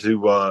starting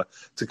to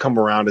come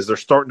around, as they're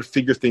starting to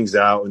figure things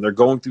out and they're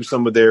going through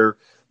some of their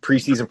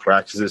preseason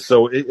practices.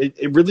 So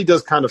it really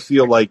does kind of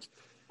feel like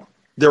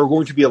there are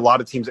going to be a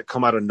lot of teams that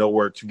come out of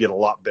nowhere to get a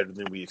lot better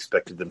than we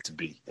expected them to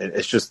be. And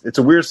it's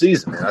a weird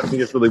season, man. I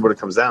think it's really what it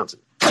comes down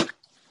to.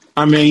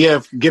 I mean,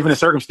 yeah, given the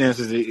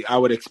circumstances, I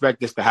would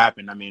expect this to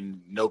happen. I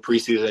mean, no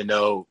preseason,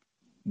 no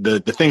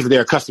the things that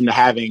they're accustomed to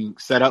having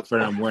set up for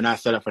them were not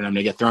set up for them.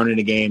 They get thrown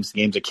into games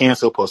are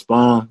canceled,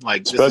 postponed.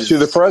 Like especially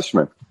the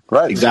freshmen,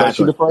 right?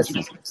 Exactly, the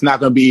freshmen. It's not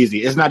going to be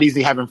easy. It's not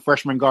easy having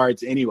freshman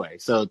guards anyway.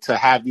 So to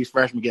have these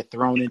freshmen get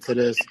thrown into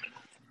this,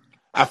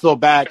 I feel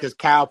bad because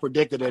Cal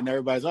predicted it, and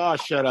everybody's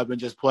shut up and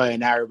just play,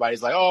 and now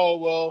everybody's like,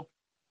 well.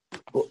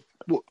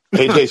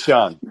 Hey,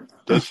 Deshaun,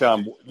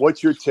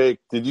 what's your take?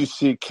 Did you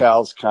see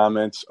Cal's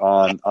comments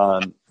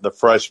on the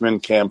freshman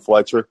Cam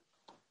Fletcher?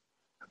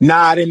 Nah,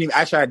 I didn't even.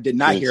 Actually, I did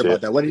not hear about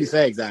that. What did he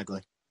say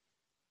exactly?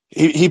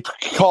 He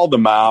called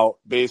them out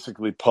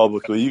basically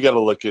publicly. You got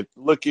to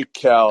look at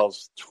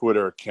Cal's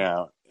Twitter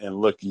account and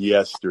look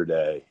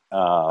yesterday.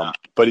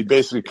 But he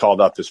basically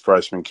called out this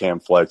freshman Cam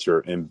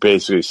Fletcher and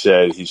basically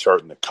said he's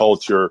hurting the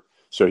culture,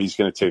 so he's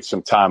going to take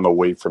some time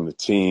away from the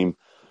team.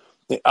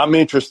 I'm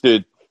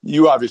interested.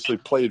 You obviously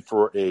played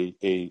for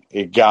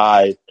a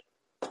guy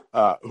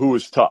who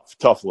was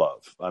tough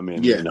love. I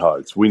mean, in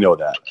Hugs, we know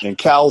that. And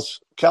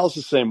Cal's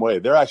the same way.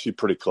 They're actually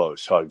pretty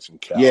close, Hugs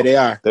and Cal. Yeah, they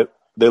are.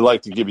 They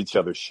like to give each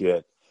other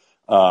shit,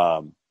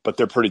 but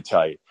they're pretty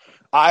tight.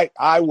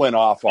 I went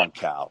off on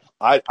Cal.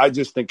 I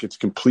just think it's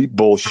complete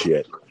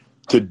bullshit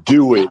to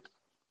do it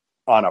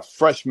on a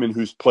freshman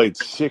who's played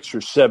 6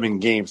 or 7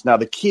 games. Now,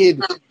 the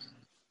kid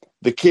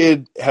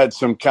had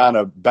some kind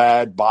of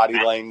bad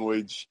body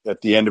language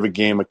at the end of a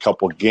game a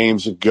couple of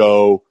games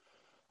ago.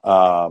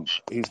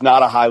 He's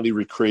not a highly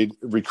recruit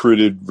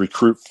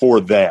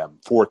for them,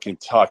 for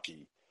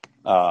Kentucky.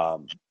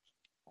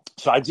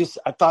 So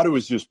I thought it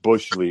was just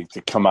Bush League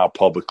to come out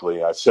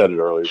publicly. I said it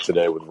earlier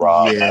today with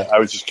Rob. Yeah. I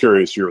was just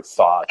curious your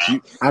thoughts.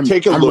 I'm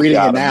reading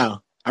it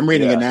now. I'm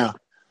reading it now.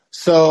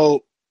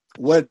 So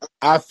what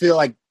I feel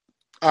like,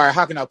 all right,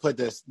 how can I put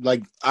this?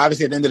 Like,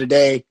 obviously at the end of the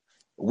day,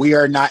 we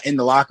are not in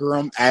the locker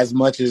room as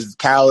much as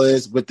Cal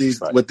is with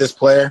this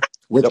player,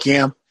 with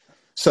Cam.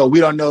 So we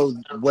don't know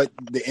what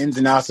the ins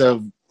and outs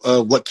of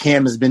what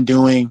Cam has been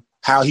doing,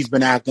 how he's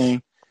been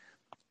acting.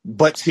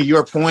 But to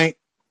your point,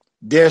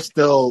 there's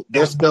still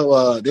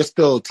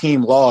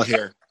team law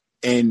here.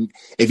 And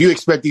if you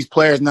expect these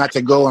players not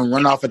to go and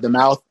run off at the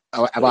mouth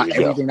about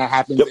everything that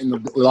happens in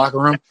the locker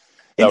room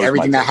and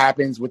everything that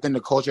happens within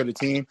the culture of the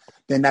team,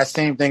 then that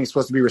same thing is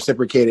supposed to be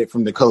reciprocated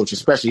from the coach,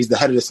 especially he's the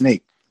head of the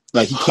snake.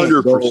 Like, he can't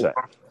 100%. Go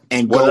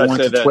and go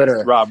onto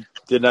Twitter. Rob,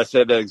 didn't I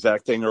say that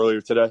exact thing earlier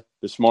today,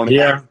 this morning?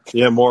 Yeah,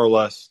 more or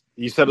less.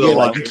 You said it a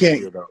lot. You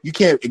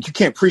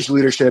can't preach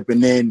leadership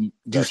and then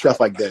do stuff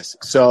like this.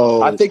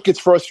 So I think it's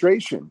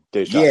frustration,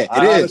 Deshaun. Yeah,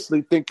 I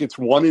honestly think it's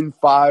 1 in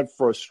 5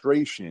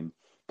 frustration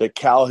that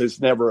Cal has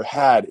never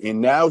had.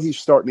 And now he's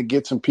starting to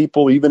get some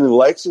people, even in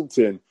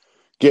Lexington,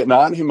 getting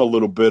on him a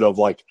little bit of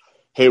like,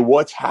 hey,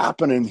 what's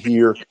happening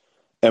here?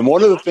 And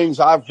one of the things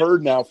I've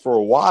heard now for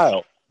a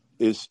while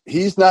is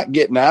he's not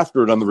getting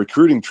after it on the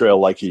recruiting trail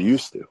like he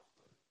used to.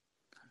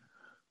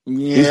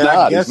 Yeah,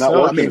 I guess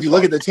so. I mean, if you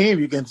look at the team,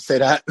 you can say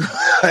that.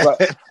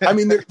 Right. I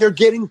mean, they're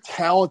getting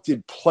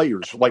talented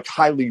players, like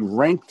highly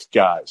ranked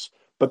guys,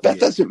 but that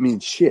doesn't mean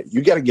shit.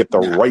 You got to get the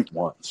right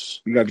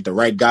ones. You got to get the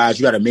right guys.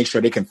 You got to make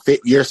sure they can fit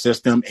your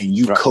system, and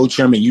you coach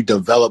them and you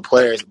develop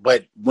players.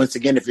 But once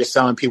again, if you're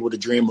selling people the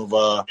dream of,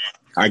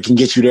 I can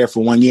get you there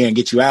for 1 year and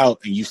get you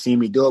out, and you've seen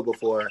me do it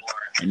before,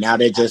 and now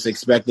they're just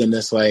expecting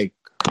this like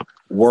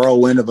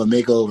whirlwind of a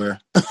makeover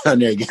on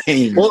their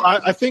game. Well, I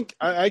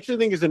actually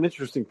think it's an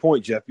interesting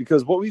point, Jeff,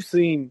 because what we've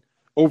seen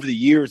over the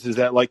years is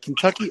that like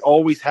Kentucky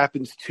always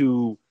happens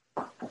to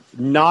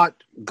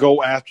not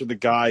go after the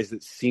guys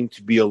that seem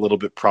to be a little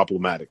bit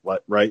problematic,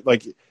 right?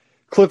 Like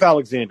Cliff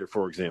Alexander,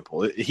 for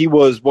example. He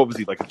was,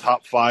 like a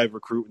top 5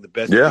 recruit and the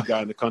best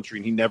guy in the country,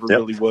 and he never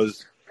really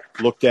was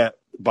looked at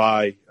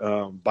by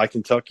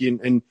Kentucky.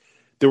 And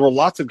there were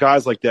lots of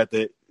guys like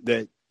that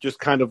just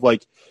kind of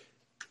like,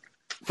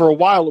 for a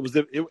while, it was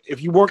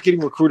if you weren't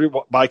getting recruited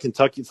by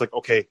Kentucky, it's like,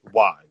 okay,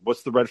 why?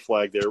 What's the red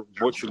flag there?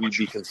 What should we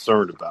be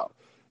concerned about?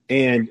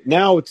 And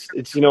now it's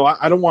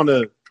I don't want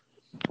to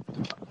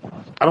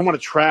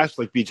trash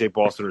like B.J.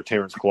 Boston or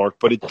Terrence Clark,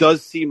 but it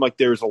does seem like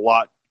there's a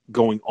lot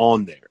going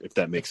on there, if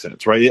that makes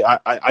sense, right?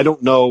 I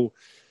don't know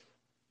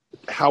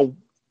how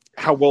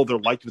well they're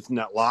liked within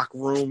that locker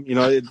room.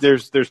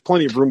 There's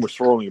plenty of rumors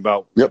swirling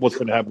about what's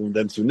going to happen with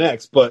them two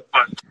next, but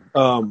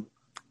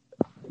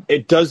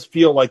it does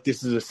feel like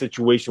this is a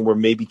situation where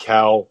maybe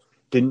Cal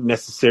didn't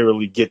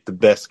necessarily get the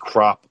best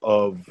crop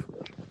of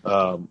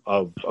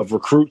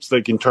recruits,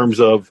 like in terms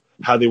of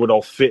how they would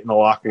all fit in the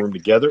locker room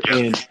together.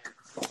 And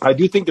I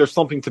do think there's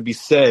something to be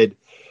said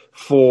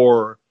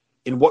for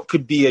in what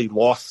could be a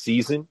lost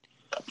season,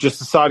 just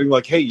deciding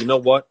like, hey, you know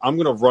what? I'm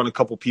going to run a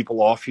couple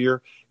people off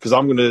here because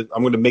I'm going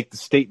to make the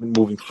statement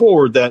moving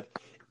forward that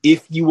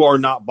if you are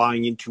not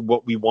buying into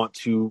what we want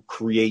to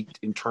create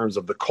in terms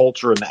of the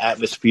culture and the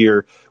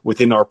atmosphere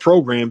within our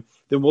program,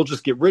 then we'll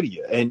just get rid of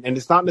you. And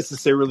it's not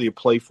necessarily a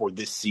play for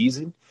this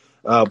season,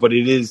 but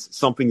it is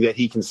something that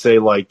he can say,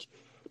 like,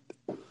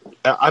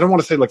 I don't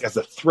want to say like as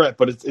a threat,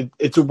 but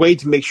it's a way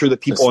to make sure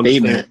that people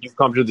understand when you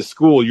come to the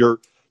school,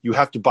 you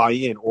have to buy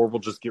in or we'll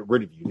just get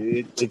rid of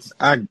you.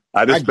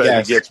 I just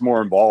bet he gets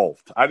more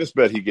involved. I just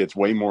bet he gets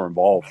way more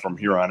involved from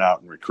here on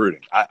out in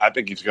recruiting. I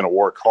think he's going to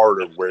work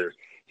harder where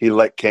he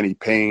let Kenny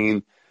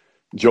Payne,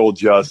 Joel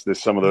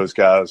Justice, some of those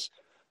guys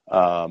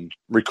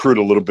recruit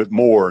a little bit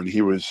more, and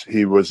he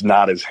was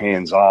not as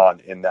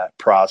hands-on in that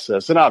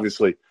process. And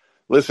obviously,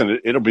 listen,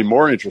 it'll be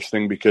more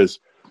interesting because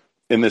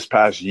in this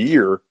past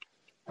year,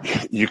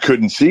 you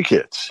couldn't see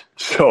kids.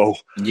 So,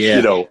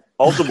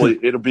 ultimately,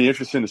 it'll be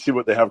interesting to see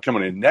what they have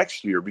coming in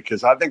next year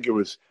because I think it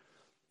was,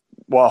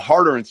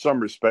 harder in some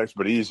respects,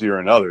 but easier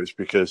in others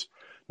because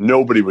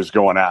nobody was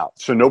going out.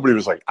 So nobody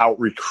was like out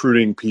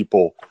recruiting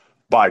people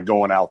by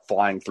going out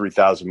flying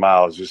 3,000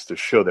 miles just to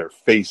show their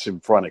face in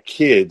front of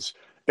kids.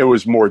 It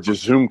was more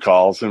just Zoom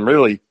calls, and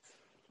really,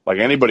 like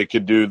anybody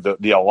could do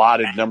the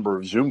allotted number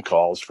of Zoom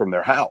calls from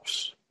their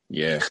house.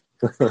 Yeah.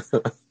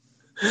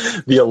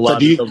 The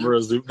allotted number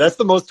of Zoom. That's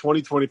the most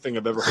 2020 thing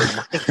I've ever heard in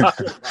my life.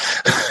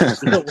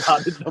 The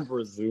allotted number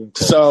of Zoom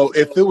calls. So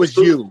if it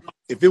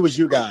was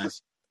you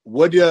guys,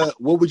 what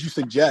would you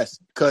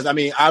suggest? Because, I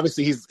mean,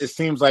 obviously it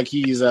seems like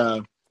he's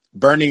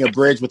burning a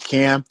bridge with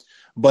Cam.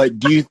 But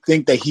do you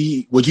think that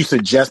would you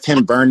suggest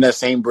him burn that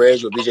same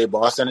bridge with BJ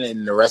Boston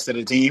and the rest of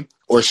the team?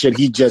 Or should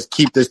he just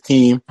keep this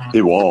team?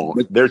 He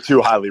won't. They're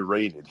too highly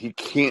rated. He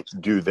can't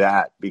do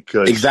that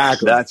because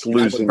that's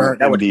losing an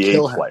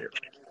NBA player.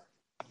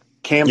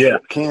 Cam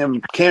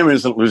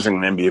isn't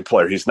losing an NBA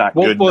player. He's not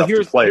good enough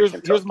to play.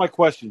 Here's my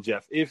question,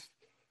 Jeff. If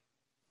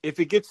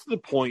it gets to the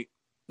point,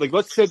 like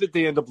let's say that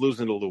they end up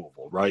losing to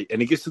Louisville, right?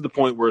 And it gets to the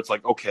point where it's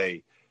like,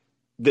 okay,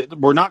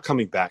 we're not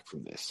coming back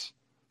from this,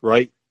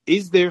 right?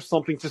 Is there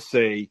something to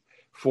say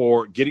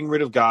for getting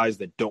rid of guys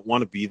that don't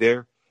want to be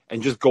there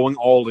and just going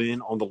all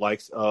in on the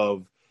likes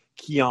of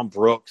Keon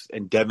Brooks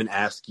and Devin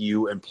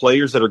Askew and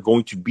players that are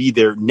going to be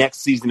there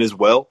next season as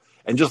well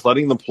and just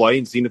letting them play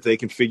and seeing if they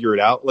can figure it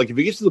out? Like if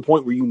it gets to the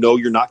point where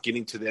you're not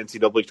getting to the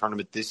NCAA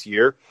tournament this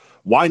year,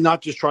 why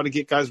not just try to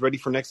get guys ready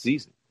for next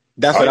season?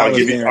 That's what I'll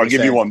give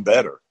you one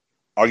better.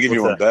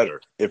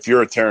 If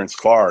you're a Terrence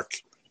Clark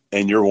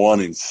and you're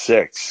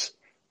 1-6,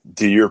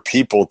 do your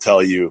people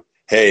tell you,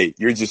 hey,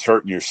 you're just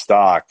hurting your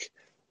stock,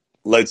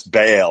 let's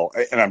bail?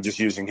 And I'm just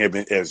using him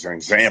as an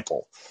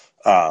example.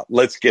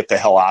 Let's get the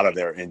hell out of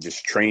there and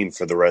just train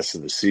for the rest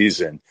of the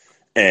season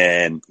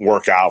and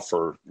work out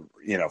for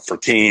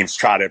teams,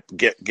 try to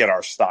get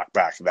our stock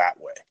back that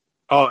way.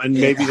 Oh, and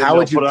maybe how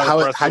would you put out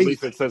a press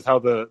release that says how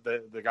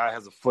the guy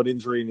has a foot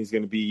injury and he's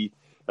going to be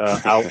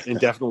out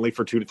indefinitely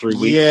for 2 to 3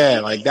 weeks.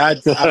 Yeah, like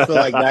that. I feel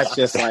like that's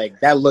just like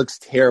that looks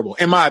terrible.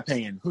 In my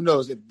opinion, who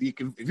knows if you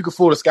can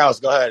fool the scouts?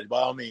 Go ahead,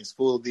 by all means,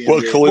 fool the.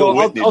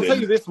 I'll tell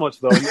you this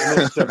much though.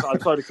 I'm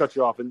sorry to cut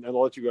you off, and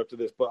I'll let you go after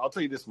this, but I'll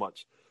tell you this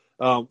much.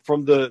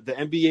 From the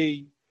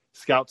NBA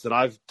scouts that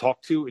I've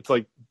talked to, it's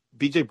like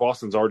BJ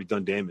Boston's already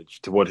done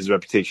damage to what his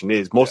reputation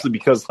is, mostly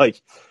because like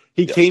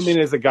he came in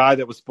as a guy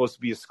that was supposed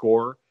to be a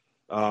scorer,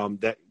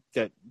 that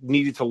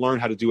needed to learn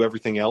how to do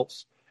everything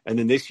else. And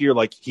then this year,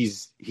 like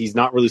he's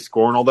not really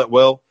scoring all that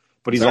well,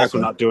 but he's also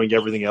not doing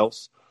everything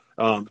else.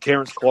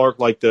 Terrence Clark,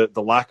 like the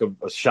lack of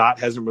a shot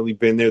hasn't really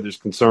been there. There's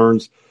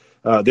concerns.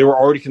 There were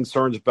already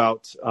concerns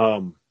about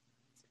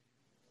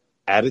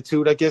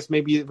attitude, I guess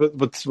maybe.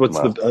 What's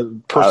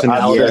the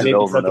personality? I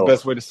think is that the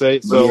best way to say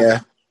it. So yeah.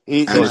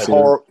 He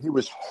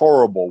was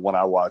horrible when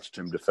I watched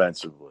him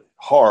defensively.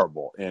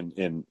 Horrible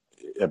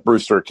at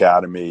Brewster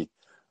Academy.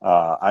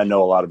 I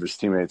know a lot of his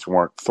teammates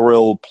weren't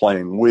thrilled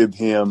playing with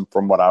him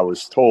from what I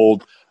was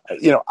told.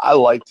 I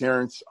like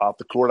Terrence off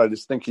the court. I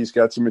just think he's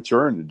got some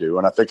maturing to do,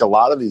 and I think a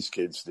lot of these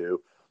kids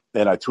do.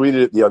 And I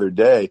tweeted it the other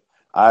day.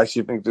 I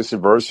actually think this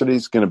adversity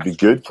is going to be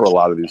good for a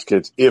lot of these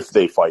kids if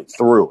they fight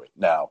through it.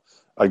 Now,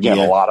 again,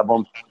 a lot of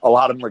them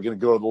are going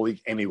to go to the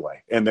league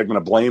anyway, and they're going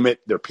to blame it.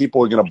 Their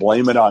people are going to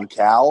blame it on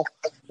Cal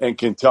and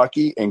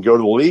Kentucky and go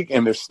to the league,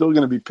 and they're still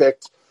going to be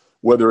picked,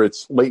 whether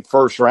it's late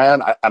first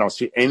round. I don't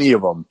see any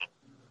of them.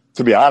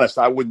 To be honest,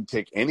 I wouldn't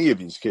take any of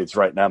these kids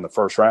right now in the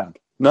first round.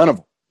 None of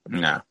them.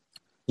 No.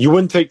 You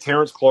wouldn't take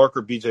Terrence Clark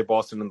or BJ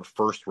Boston in the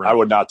first round? I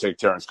would not take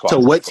Terrence Clark. So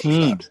what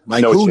team?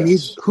 Like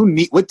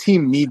what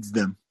team needs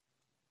them?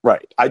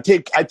 Right. I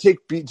take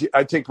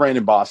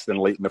Brandon Boston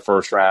late in the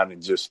first round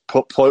and just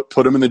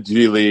put him in the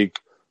G League,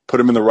 put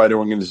him in the right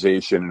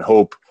organization, and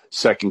hope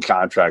second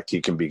contract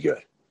he can be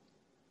good.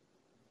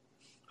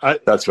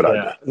 That's what I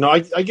do. No,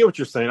 I get what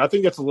you're saying. I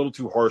think that's a little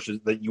too harsh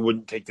that you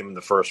wouldn't take them in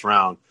the first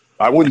round.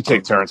 I wouldn't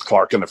take Terrence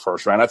Clark in the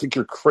first round. I think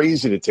you're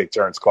crazy to take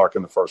Terrence Clark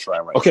in the first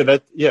round. Right? Okay,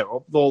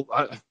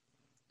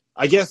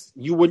 I guess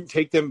you wouldn't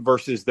take them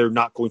versus they're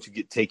not going to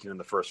get taken in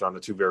the first round.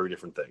 They're two very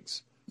different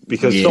things.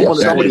 Because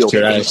somebody will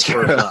take the first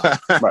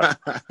round.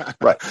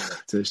 Right.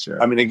 That's true.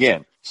 I mean,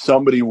 again,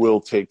 somebody will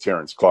take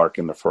Terrence Clark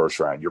in the first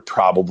round. You're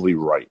probably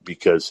right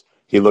because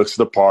he looks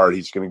the part.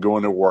 He's going to go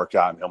into a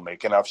workout and he'll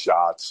make enough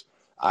shots.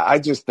 I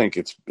just think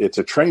it's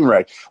a train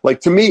wreck.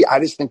 Like, to me, I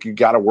just think you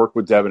got to work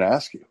with Devin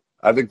Askew.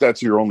 I think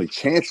that's your only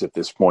chance at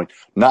this point,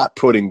 not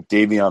putting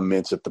Davion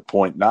Mintz at the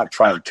point, not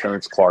trying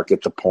Terrence Clark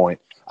at the point.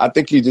 I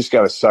think you just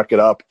got to suck it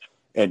up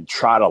and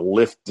try to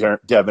lift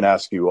Devin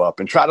Askew up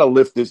and try to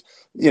lift this,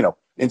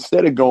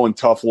 instead of going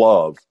tough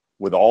love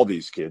with all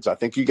these kids, I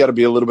think you got to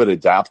be a little bit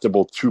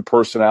adaptable to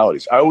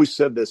personalities. I always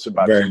said this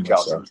about Jim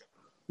Calhoun. So.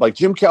 Like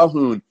Jim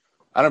Calhoun,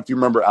 I don't know if you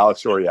remember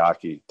Alex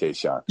Oriaki,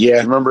 Deshaun. Yeah,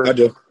 you remember? I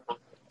do.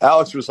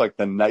 Alex was like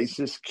the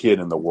nicest kid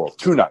in the world,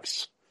 too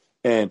nice.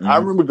 And I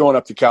remember going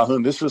up to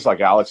Calhoun. This was like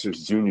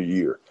Alex's junior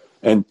year.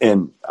 And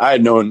I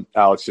had known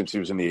Alex since he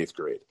was in the 8th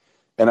grade.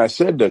 And I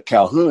said to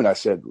Calhoun, I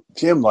said,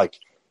 Jim, like,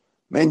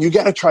 man, you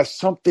got to try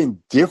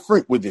something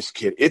different with this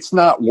kid. It's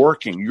not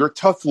working. Your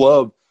tough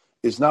love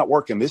is not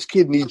working. This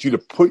kid needs you to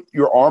put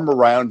your arm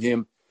around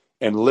him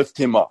and lift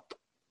him up.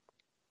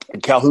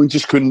 And Calhoun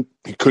just couldn't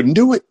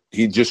do it.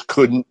 He just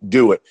couldn't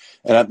do it.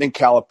 And I think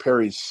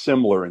Calipari's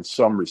similar in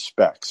some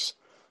respects,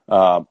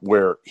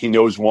 where he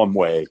knows one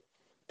way,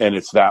 and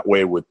it's that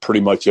way with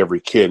pretty much every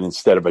kid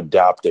instead of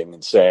adapting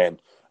and saying,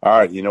 all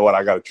right, you know what,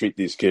 I got to treat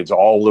these kids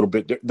all a little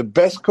bit. The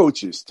best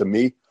coaches, to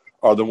me,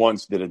 are the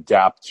ones that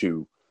adapt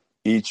to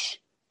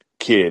each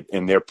kid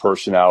and their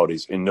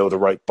personalities and know the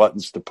right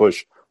buttons to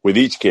push with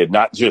each kid,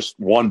 not just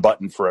one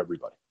button for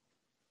everybody.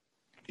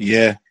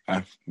 Yeah,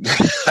 I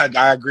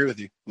agree with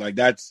you. Like,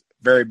 that's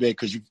very big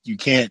because you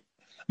can't.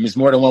 I mean, it's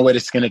more than one way to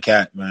skin a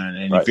cat, man.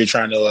 And if you're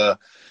trying to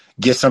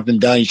get something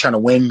done, you're trying to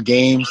win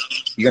games,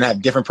 you're gonna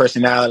have different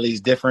personalities,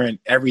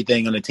 different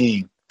everything on the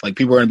team. Like,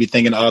 people are gonna be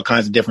thinking all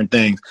kinds of different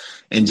things,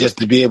 and just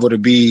to be able to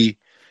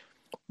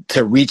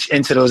reach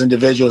into those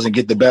individuals and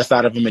get the best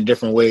out of them in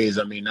different ways.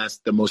 I mean, that's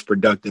the most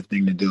productive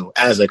thing to do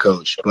as a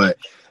coach. But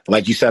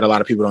like you said, a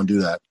lot of people don't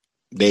do that.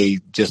 They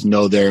just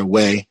know their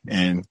way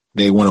and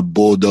they want to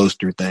bulldoze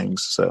through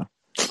things. So,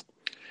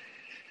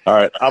 all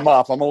right, I'm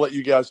off. I'm gonna let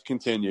you guys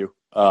continue,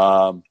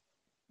 but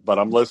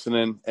I'm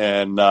listening,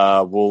 and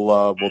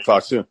we'll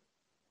talk soon.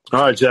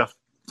 All right, Jeff.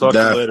 Talk to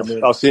you later,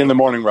 man. I'll see you in the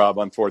morning, Rob.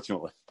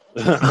 Unfortunately.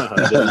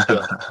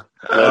 Deshaun,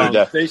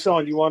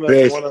 you want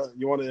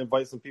to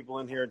invite some people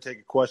in here and take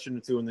a question or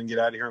two, and then get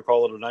out of here and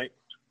call it a night?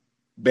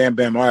 Bam,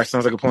 bam. All right,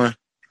 sounds like a plan.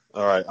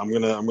 All right, I'm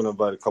gonna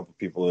invite a couple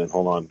people in.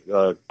 Hold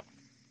on,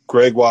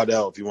 Greg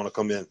Waddell, if you want to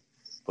come in.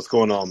 What's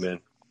going on, man?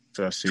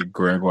 So I see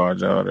Greg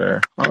Waddell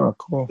there. Oh,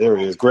 cool. There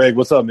he is. Greg,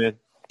 what's up, man?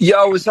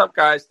 Yo, what's up,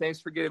 guys?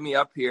 Thanks for getting me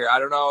up here. I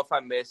don't know if I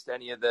missed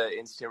any of the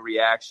instant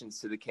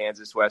reactions to the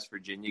Kansas-West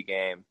Virginia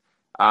game.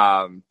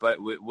 But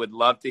would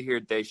love to hear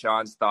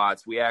Deshaun's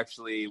thoughts. We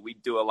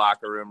do a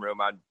locker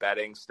room on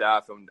betting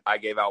stuff, and I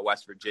gave out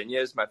West Virginia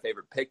as my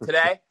favorite pick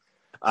today.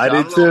 I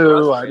did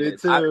too.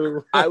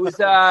 I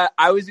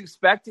was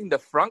expecting the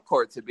front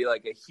court to be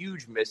like a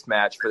huge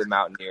mismatch for the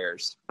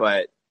Mountaineers,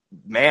 but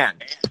man,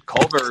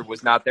 Culver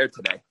was not there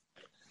today.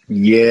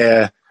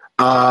 Yeah.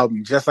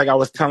 Just like I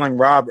was telling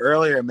Rob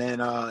earlier, man,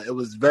 it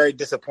was very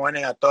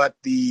disappointing. I thought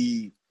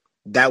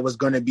that was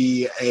going to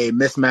be a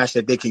mismatch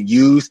that they can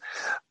use.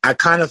 I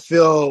kind of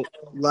feel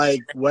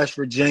like West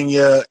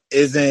Virginia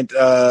isn't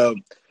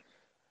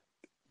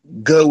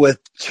good with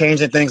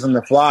changing things on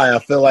the fly. I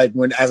feel like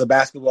as a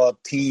basketball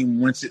team,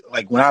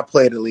 when I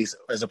played, at least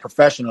as a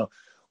professional,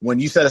 when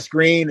you set a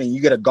screen and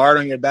you get a guard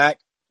on your back,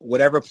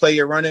 whatever play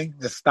you're running,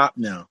 just stop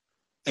now.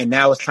 And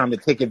now it's time to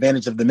take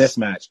advantage of the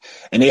mismatch.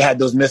 And they had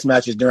those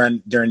mismatches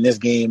during this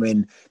game,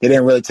 and they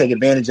didn't really take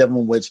advantage of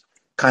them, which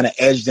kind of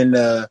edged in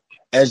the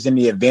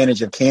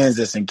advantage of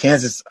Kansas. And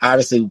Kansas,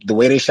 obviously, the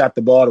way they shot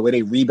the ball, the way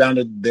they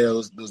rebounded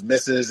those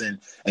misses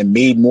and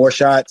made more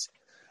shots,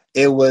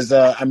 it was.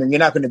 You're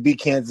not going to beat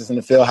Kansas in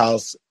the field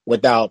house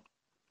without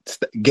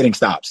getting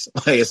stops.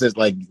 It's just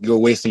like you're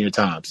wasting your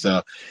time.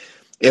 So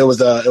it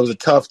was a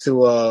tough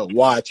to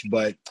watch,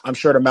 but I'm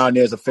sure the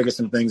Mountaineers will figure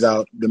some things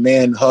out. The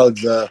man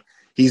Hugs.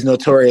 He's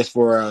notorious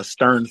for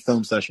stern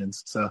film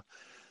sessions. So,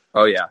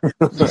 oh yeah,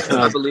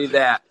 I believe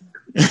that.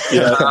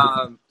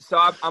 Yeah. So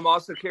I'm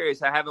also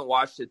curious. I haven't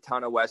watched a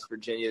ton of West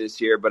Virginia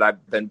this year, but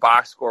I've been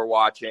box score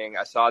watching.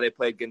 I saw they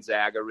played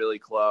Gonzaga really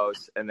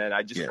close, and then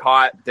I just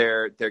caught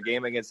their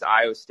game against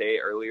Iowa State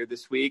earlier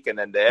this week, and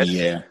then this.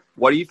 Yeah.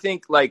 What do you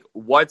think? Like,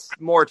 what's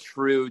more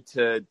true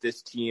to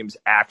this team's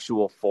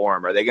actual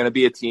form? Are they going to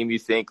be a team you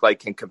think like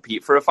can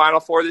compete for a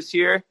Final Four this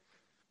year?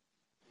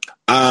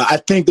 I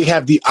think they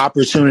have the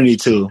opportunity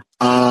to.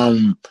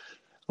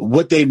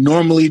 What they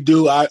normally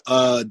do,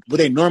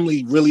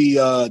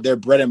 their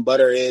bread and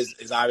butter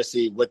is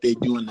obviously what they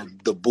do in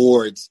the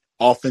boards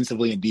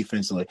offensively and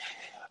defensively.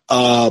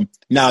 Now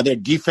their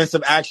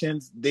defensive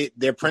actions,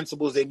 their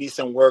principles, they need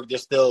some work. They're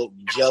still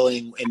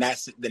gelling in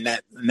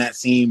that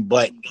scene,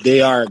 but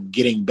they are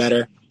getting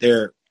better.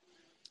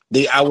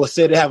 I will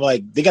say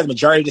they got the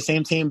majority of the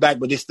same team back,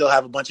 but they still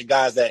have a bunch of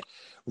guys that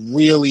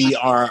really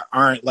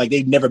aren't like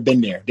they've never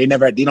been there. They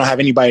don't have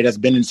anybody that's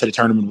been into the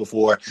tournament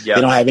before. Yep.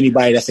 They don't have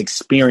anybody that's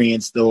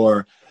experienced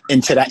or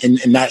into that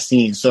in that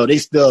scene. So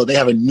they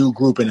have a new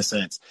group in a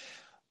sense.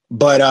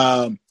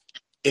 But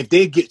if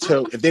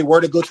they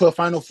were to go to a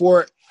Final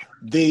Four,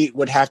 they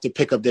would have to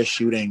pick up their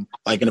shooting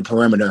like in the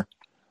perimeter.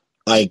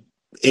 Like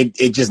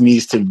it just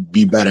needs to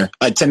be better.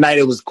 Like tonight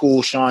it was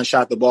cool. Sean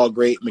shot the ball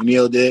great.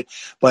 McNeil did,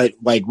 but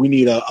like we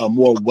need a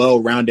more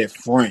well-rounded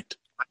front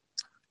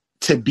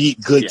to beat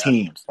good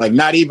teams. Like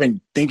not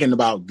even thinking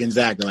about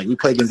Gonzaga. Like we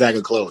played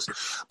Gonzaga close,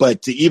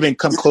 but to even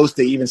come close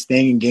to even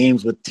staying in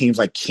games with teams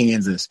like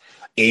Kansas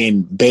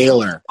and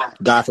Baylor,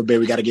 God forbid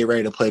we got to get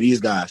ready to play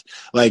these guys.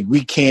 Like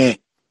we can't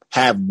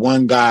have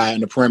one guy on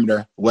the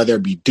perimeter, whether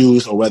it be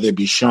Deuce or whether it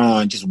be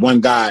Sean, just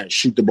one guy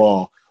shoot the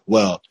ball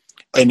well,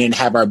 and then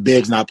have our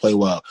bigs not play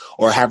well,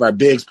 or have our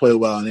bigs play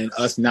well and then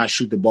us not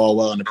shoot the ball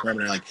well on the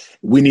perimeter. Like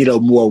we need a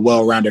more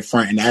well-rounded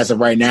front. And as of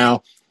right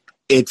now,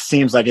 it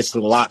seems like it's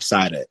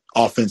lopsided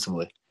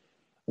offensively.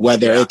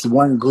 Whether it's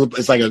one group,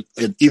 it's like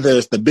either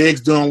it's the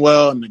bigs doing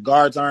well and the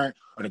guards aren't,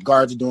 or the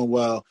guards are doing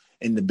well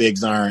and the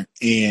bigs aren't.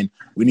 And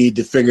we need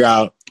to figure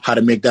out how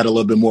to make that a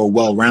little bit more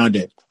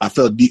well-rounded. I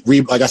feel,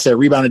 like I said,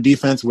 rebound and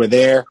defense, we're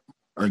there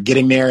or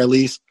getting there at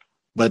least.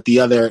 But the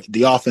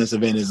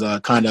offensive end is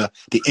kind of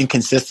the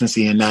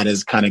inconsistency in that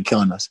is kind of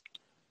killing us.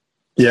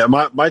 Yeah,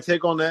 my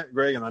take on that,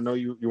 Greg, and I know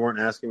you weren't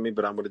asking me,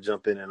 but I'm going to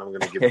jump in and I'm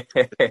going to give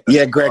it.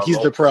 Yeah, Greg,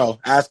 he's the pro.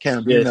 Ask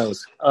him. He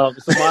knows.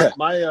 So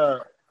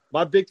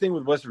my big thing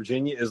with West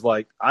Virginia is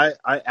like I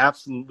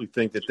absolutely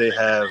think that they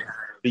have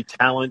the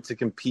talent to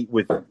compete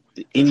with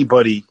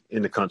anybody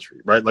in the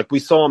country, right? Like we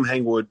saw them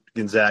hang with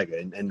Gonzaga,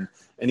 and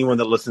anyone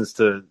that listens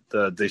to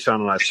the Deshaun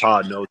and I's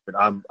pod knows that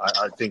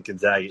I think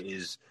Gonzaga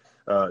is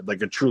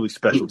like a truly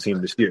special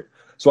team this year.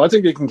 So I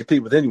think they can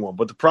compete with anyone.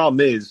 But the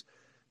problem is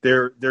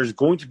there's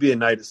going to be a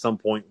night at some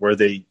point where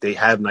they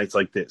have nights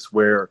like this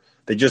where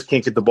they just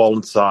can't get the ball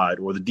inside,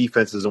 or the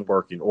defense isn't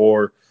working,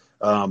 or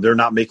they're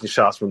not making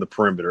shots from the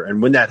perimeter.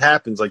 And when that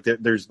happens, like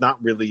there's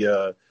not really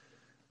a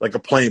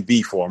plan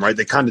B for them, right?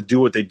 They kind of do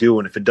what they do,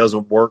 and if it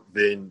doesn't work,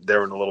 then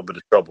they're in a little bit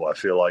of trouble, I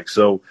feel like.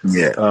 So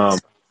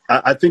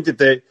I think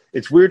that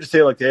it's weird to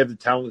say like they have the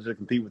talent to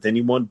compete with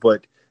anyone,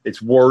 but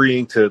it's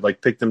worrying to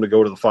like pick them to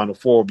go to the Final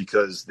Four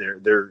because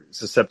they're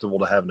susceptible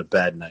to having a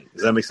bad night.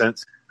 Does that make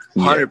sense?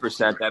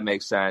 100%. That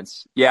makes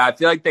sense. Yeah, I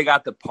feel like they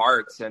got the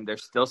parts, and they're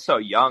still so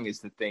young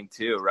is the thing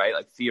too, right?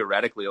 Like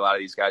theoretically, a lot of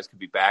these guys could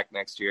be back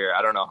next year.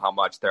 I don't know how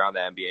much they're on the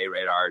NBA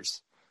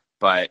radars,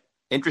 but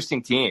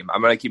interesting team.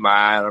 I'm going to keep my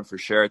eye on them for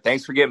sure.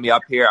 Thanks for getting me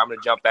up here. I'm going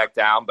to jump back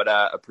down, but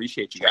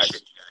appreciate you guys.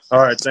 All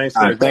right, thanks.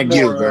 Thank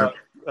you, bro.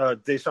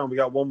 Deshaun, we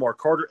got one more.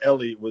 Carter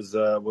Elliott was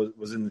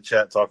in the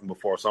chat talking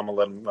before, so I'm going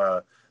to let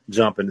him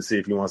jump in to see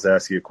if he wants to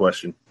ask you a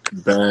question.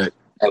 Carter,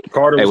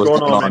 what's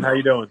going on, man? How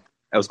you doing?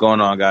 Hey, what's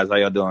going on, guys? How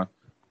y'all doing?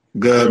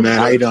 Good, man.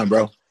 How you doing,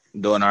 bro?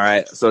 Doing all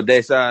right. So,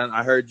 Deshaun,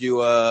 I heard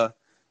you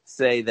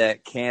say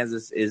that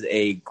Kansas is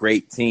a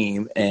great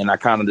team, and I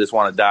kind of just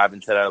want to dive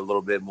into that a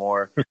little bit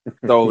more.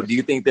 So, do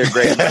you think they're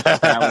great enough to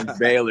challenge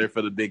Baylor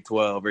for the Big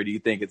 12, or do you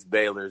think it's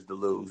Baylor's to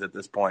lose at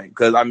this point?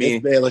 Because I mean,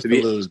 it's Baylor's to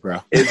lose, bro.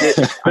 Is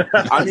it?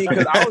 I mean,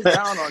 because I was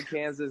down on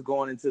Kansas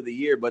going into the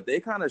year, but they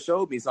kind of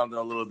showed me something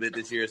a little bit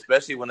this year,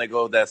 especially when they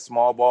go with that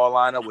small ball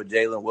lineup with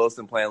Jalen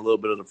Wilson playing a little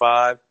bit of the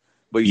 5.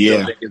 But you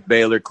still think it's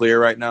Baylor clear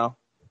right now?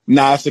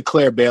 Nah, it's a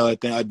clear Baylor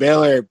thing. Like,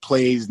 Baylor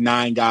plays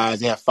 9 guys.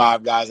 They have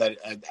 5 guys that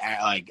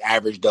like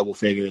average double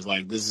figures.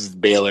 Like this is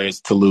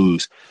Baylor's to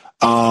lose.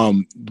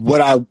 What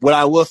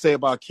I will say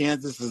about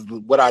Kansas is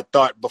what I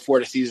thought before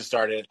the season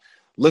started.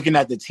 Looking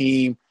at the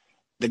team,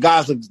 the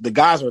guys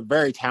were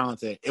very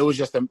talented. It was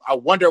just I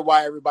wonder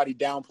why everybody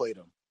downplayed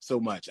them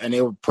so much, and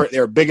they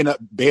were bigging up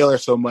Baylor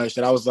so much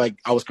that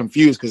I was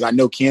confused because I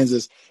know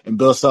Kansas and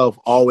Bill Self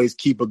always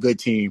keep a good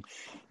team.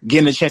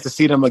 Getting a chance to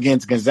see them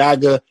against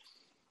Gonzaga,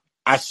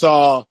 I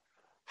saw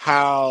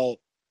them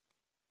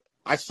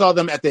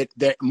at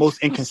their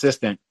most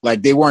inconsistent.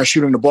 Like they weren't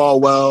shooting the ball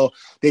well.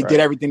 They did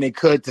everything they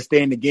could to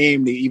stay in the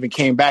game. They even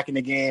came back in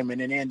the game,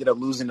 and then they ended up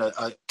losing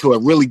to a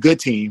really good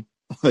team.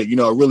 A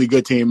really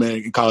good team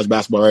in college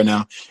basketball right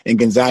now in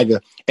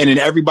Gonzaga. And then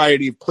everybody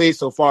they've played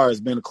so far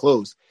has been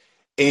close.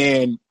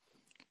 And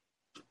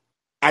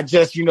I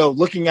just,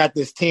 looking at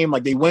this team,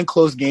 like they win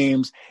close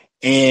games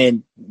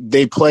and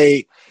they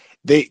play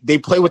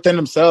within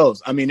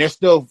themselves. I mean, they're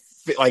still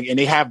and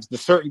they have the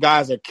certain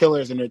guys that are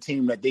killers in their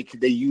team that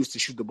they use to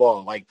shoot the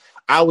ball. Like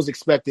I was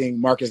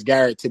expecting Marcus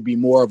Garrett to be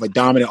more of a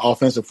dominant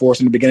offensive force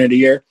in the beginning of the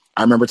year.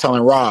 I remember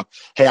telling Rob,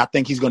 hey, I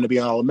think he's going to be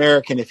an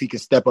All-American if he can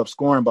step up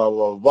scoring, blah,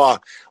 blah, blah, blah.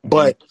 Mm-hmm.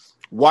 But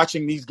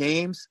watching these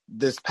games,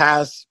 their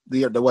past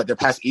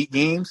 8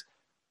 games,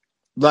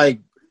 like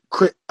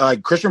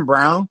Christian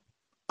Brown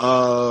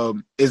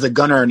is a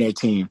gunner in their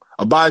team.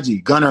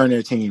 Abaji, gunner in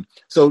their team.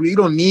 So you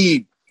don't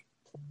need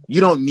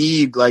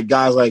like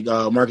guys like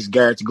Marcus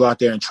Garrett to go out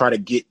there and try to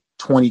get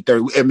 20,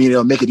 30. I mean,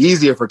 it'll make it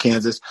easier for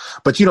Kansas,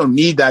 but you don't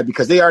need that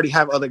because they already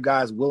have other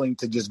guys willing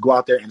to just go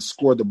out there and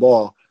score the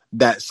ball,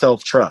 that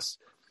self-trust.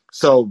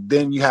 So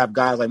then you have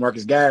guys like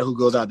Marcus Garrett who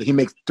goes out there, he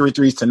makes 3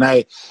 threes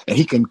tonight, and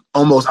he can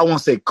almost, I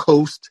won't say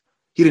coast.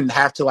 He didn't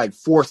have to like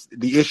force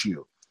the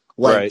issue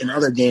like in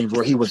other games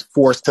where he was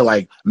forced to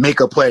like make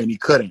a play and he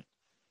couldn't.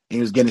 And he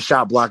was getting a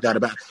shot blocked out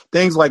of bounds.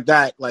 Things like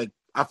that. Like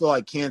I feel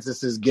like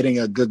Kansas is getting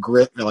a good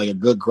grip, like a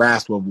good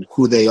grasp of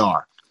who they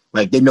are.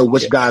 Like they know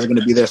which guys are going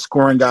to be their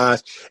scoring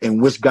guys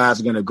and which guys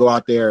are going to go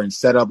out there and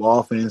set up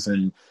offense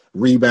and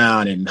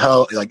rebound and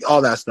help, like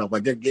all that stuff.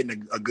 Like they're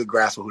getting a good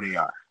grasp of who they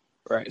are.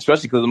 Right,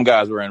 especially because them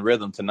guys were in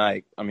rhythm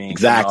tonight. I mean,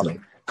 exactly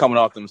coming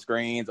off them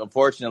screens.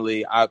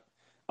 Unfortunately,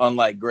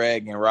 unlike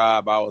Greg and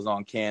Rob, I was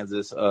on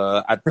Kansas.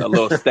 A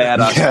little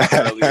stat I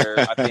saw earlier.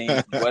 I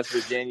think West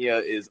Virginia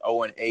is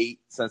 0-8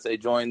 since they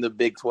joined the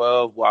Big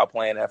 12 while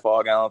playing at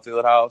Fog Allen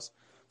Fieldhouse.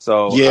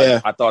 So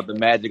I thought the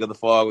magic of the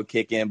Fog would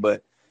kick in,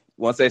 but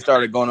once they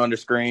started going under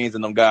screens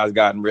and them guys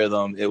got in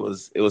rhythm, it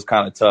was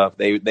kind of tough.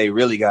 They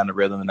really got in the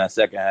rhythm in that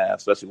second half,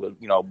 especially with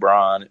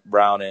Brown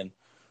and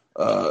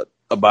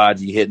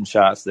Abaji hitting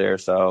shots there.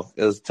 So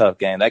it was a tough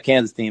game. That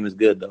Kansas team is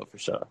good though, for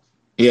sure.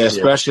 Yeah,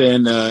 especially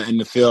in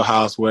the field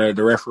house where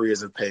the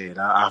referees are paid.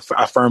 I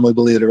firmly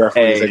believe the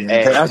referees are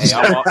paid.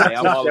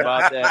 I'm all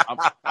about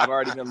that. I've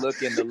already been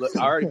looking to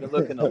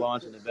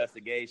launch an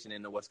investigation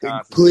into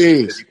Wisconsin.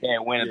 Please, because you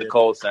can't win at the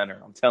Kohl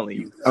Center. I'm telling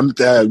you.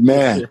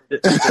 Man.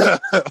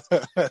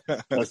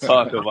 Let's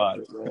talk about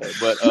it, man.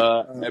 But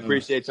I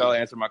appreciate y'all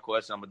answering my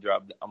question. I'm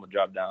gonna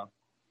drop down.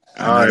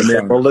 All right,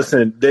 man. Well,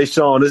 listen,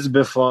 Deshaun, this has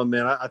been fun,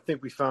 man. I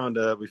think we found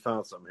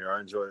something here. I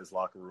enjoy this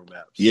locker room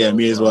app. Yeah,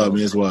 me as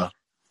well.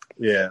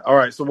 Yeah. All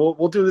right. So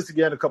we'll do this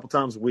again a couple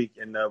times a week,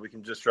 and we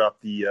can just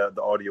drop the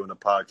audio in the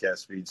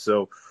podcast feed.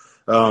 So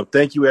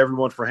thank you,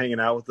 everyone, for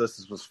hanging out with us.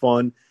 This was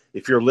fun.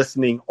 If you're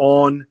listening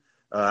on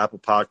Apple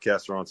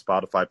Podcasts or on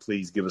Spotify,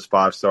 please give us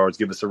 5 stars,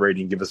 give us a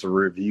rating, give us a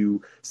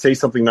review. Say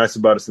something nice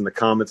about us in the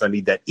comments. I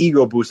need that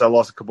ego boost. I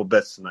lost a couple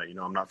bets tonight.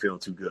 I'm not feeling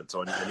too good,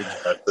 so I need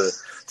that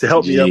to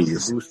help me up,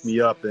 to boost me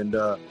up. And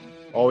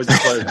always a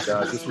pleasure,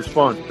 guys. This was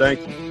fun.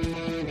 Thank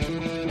you.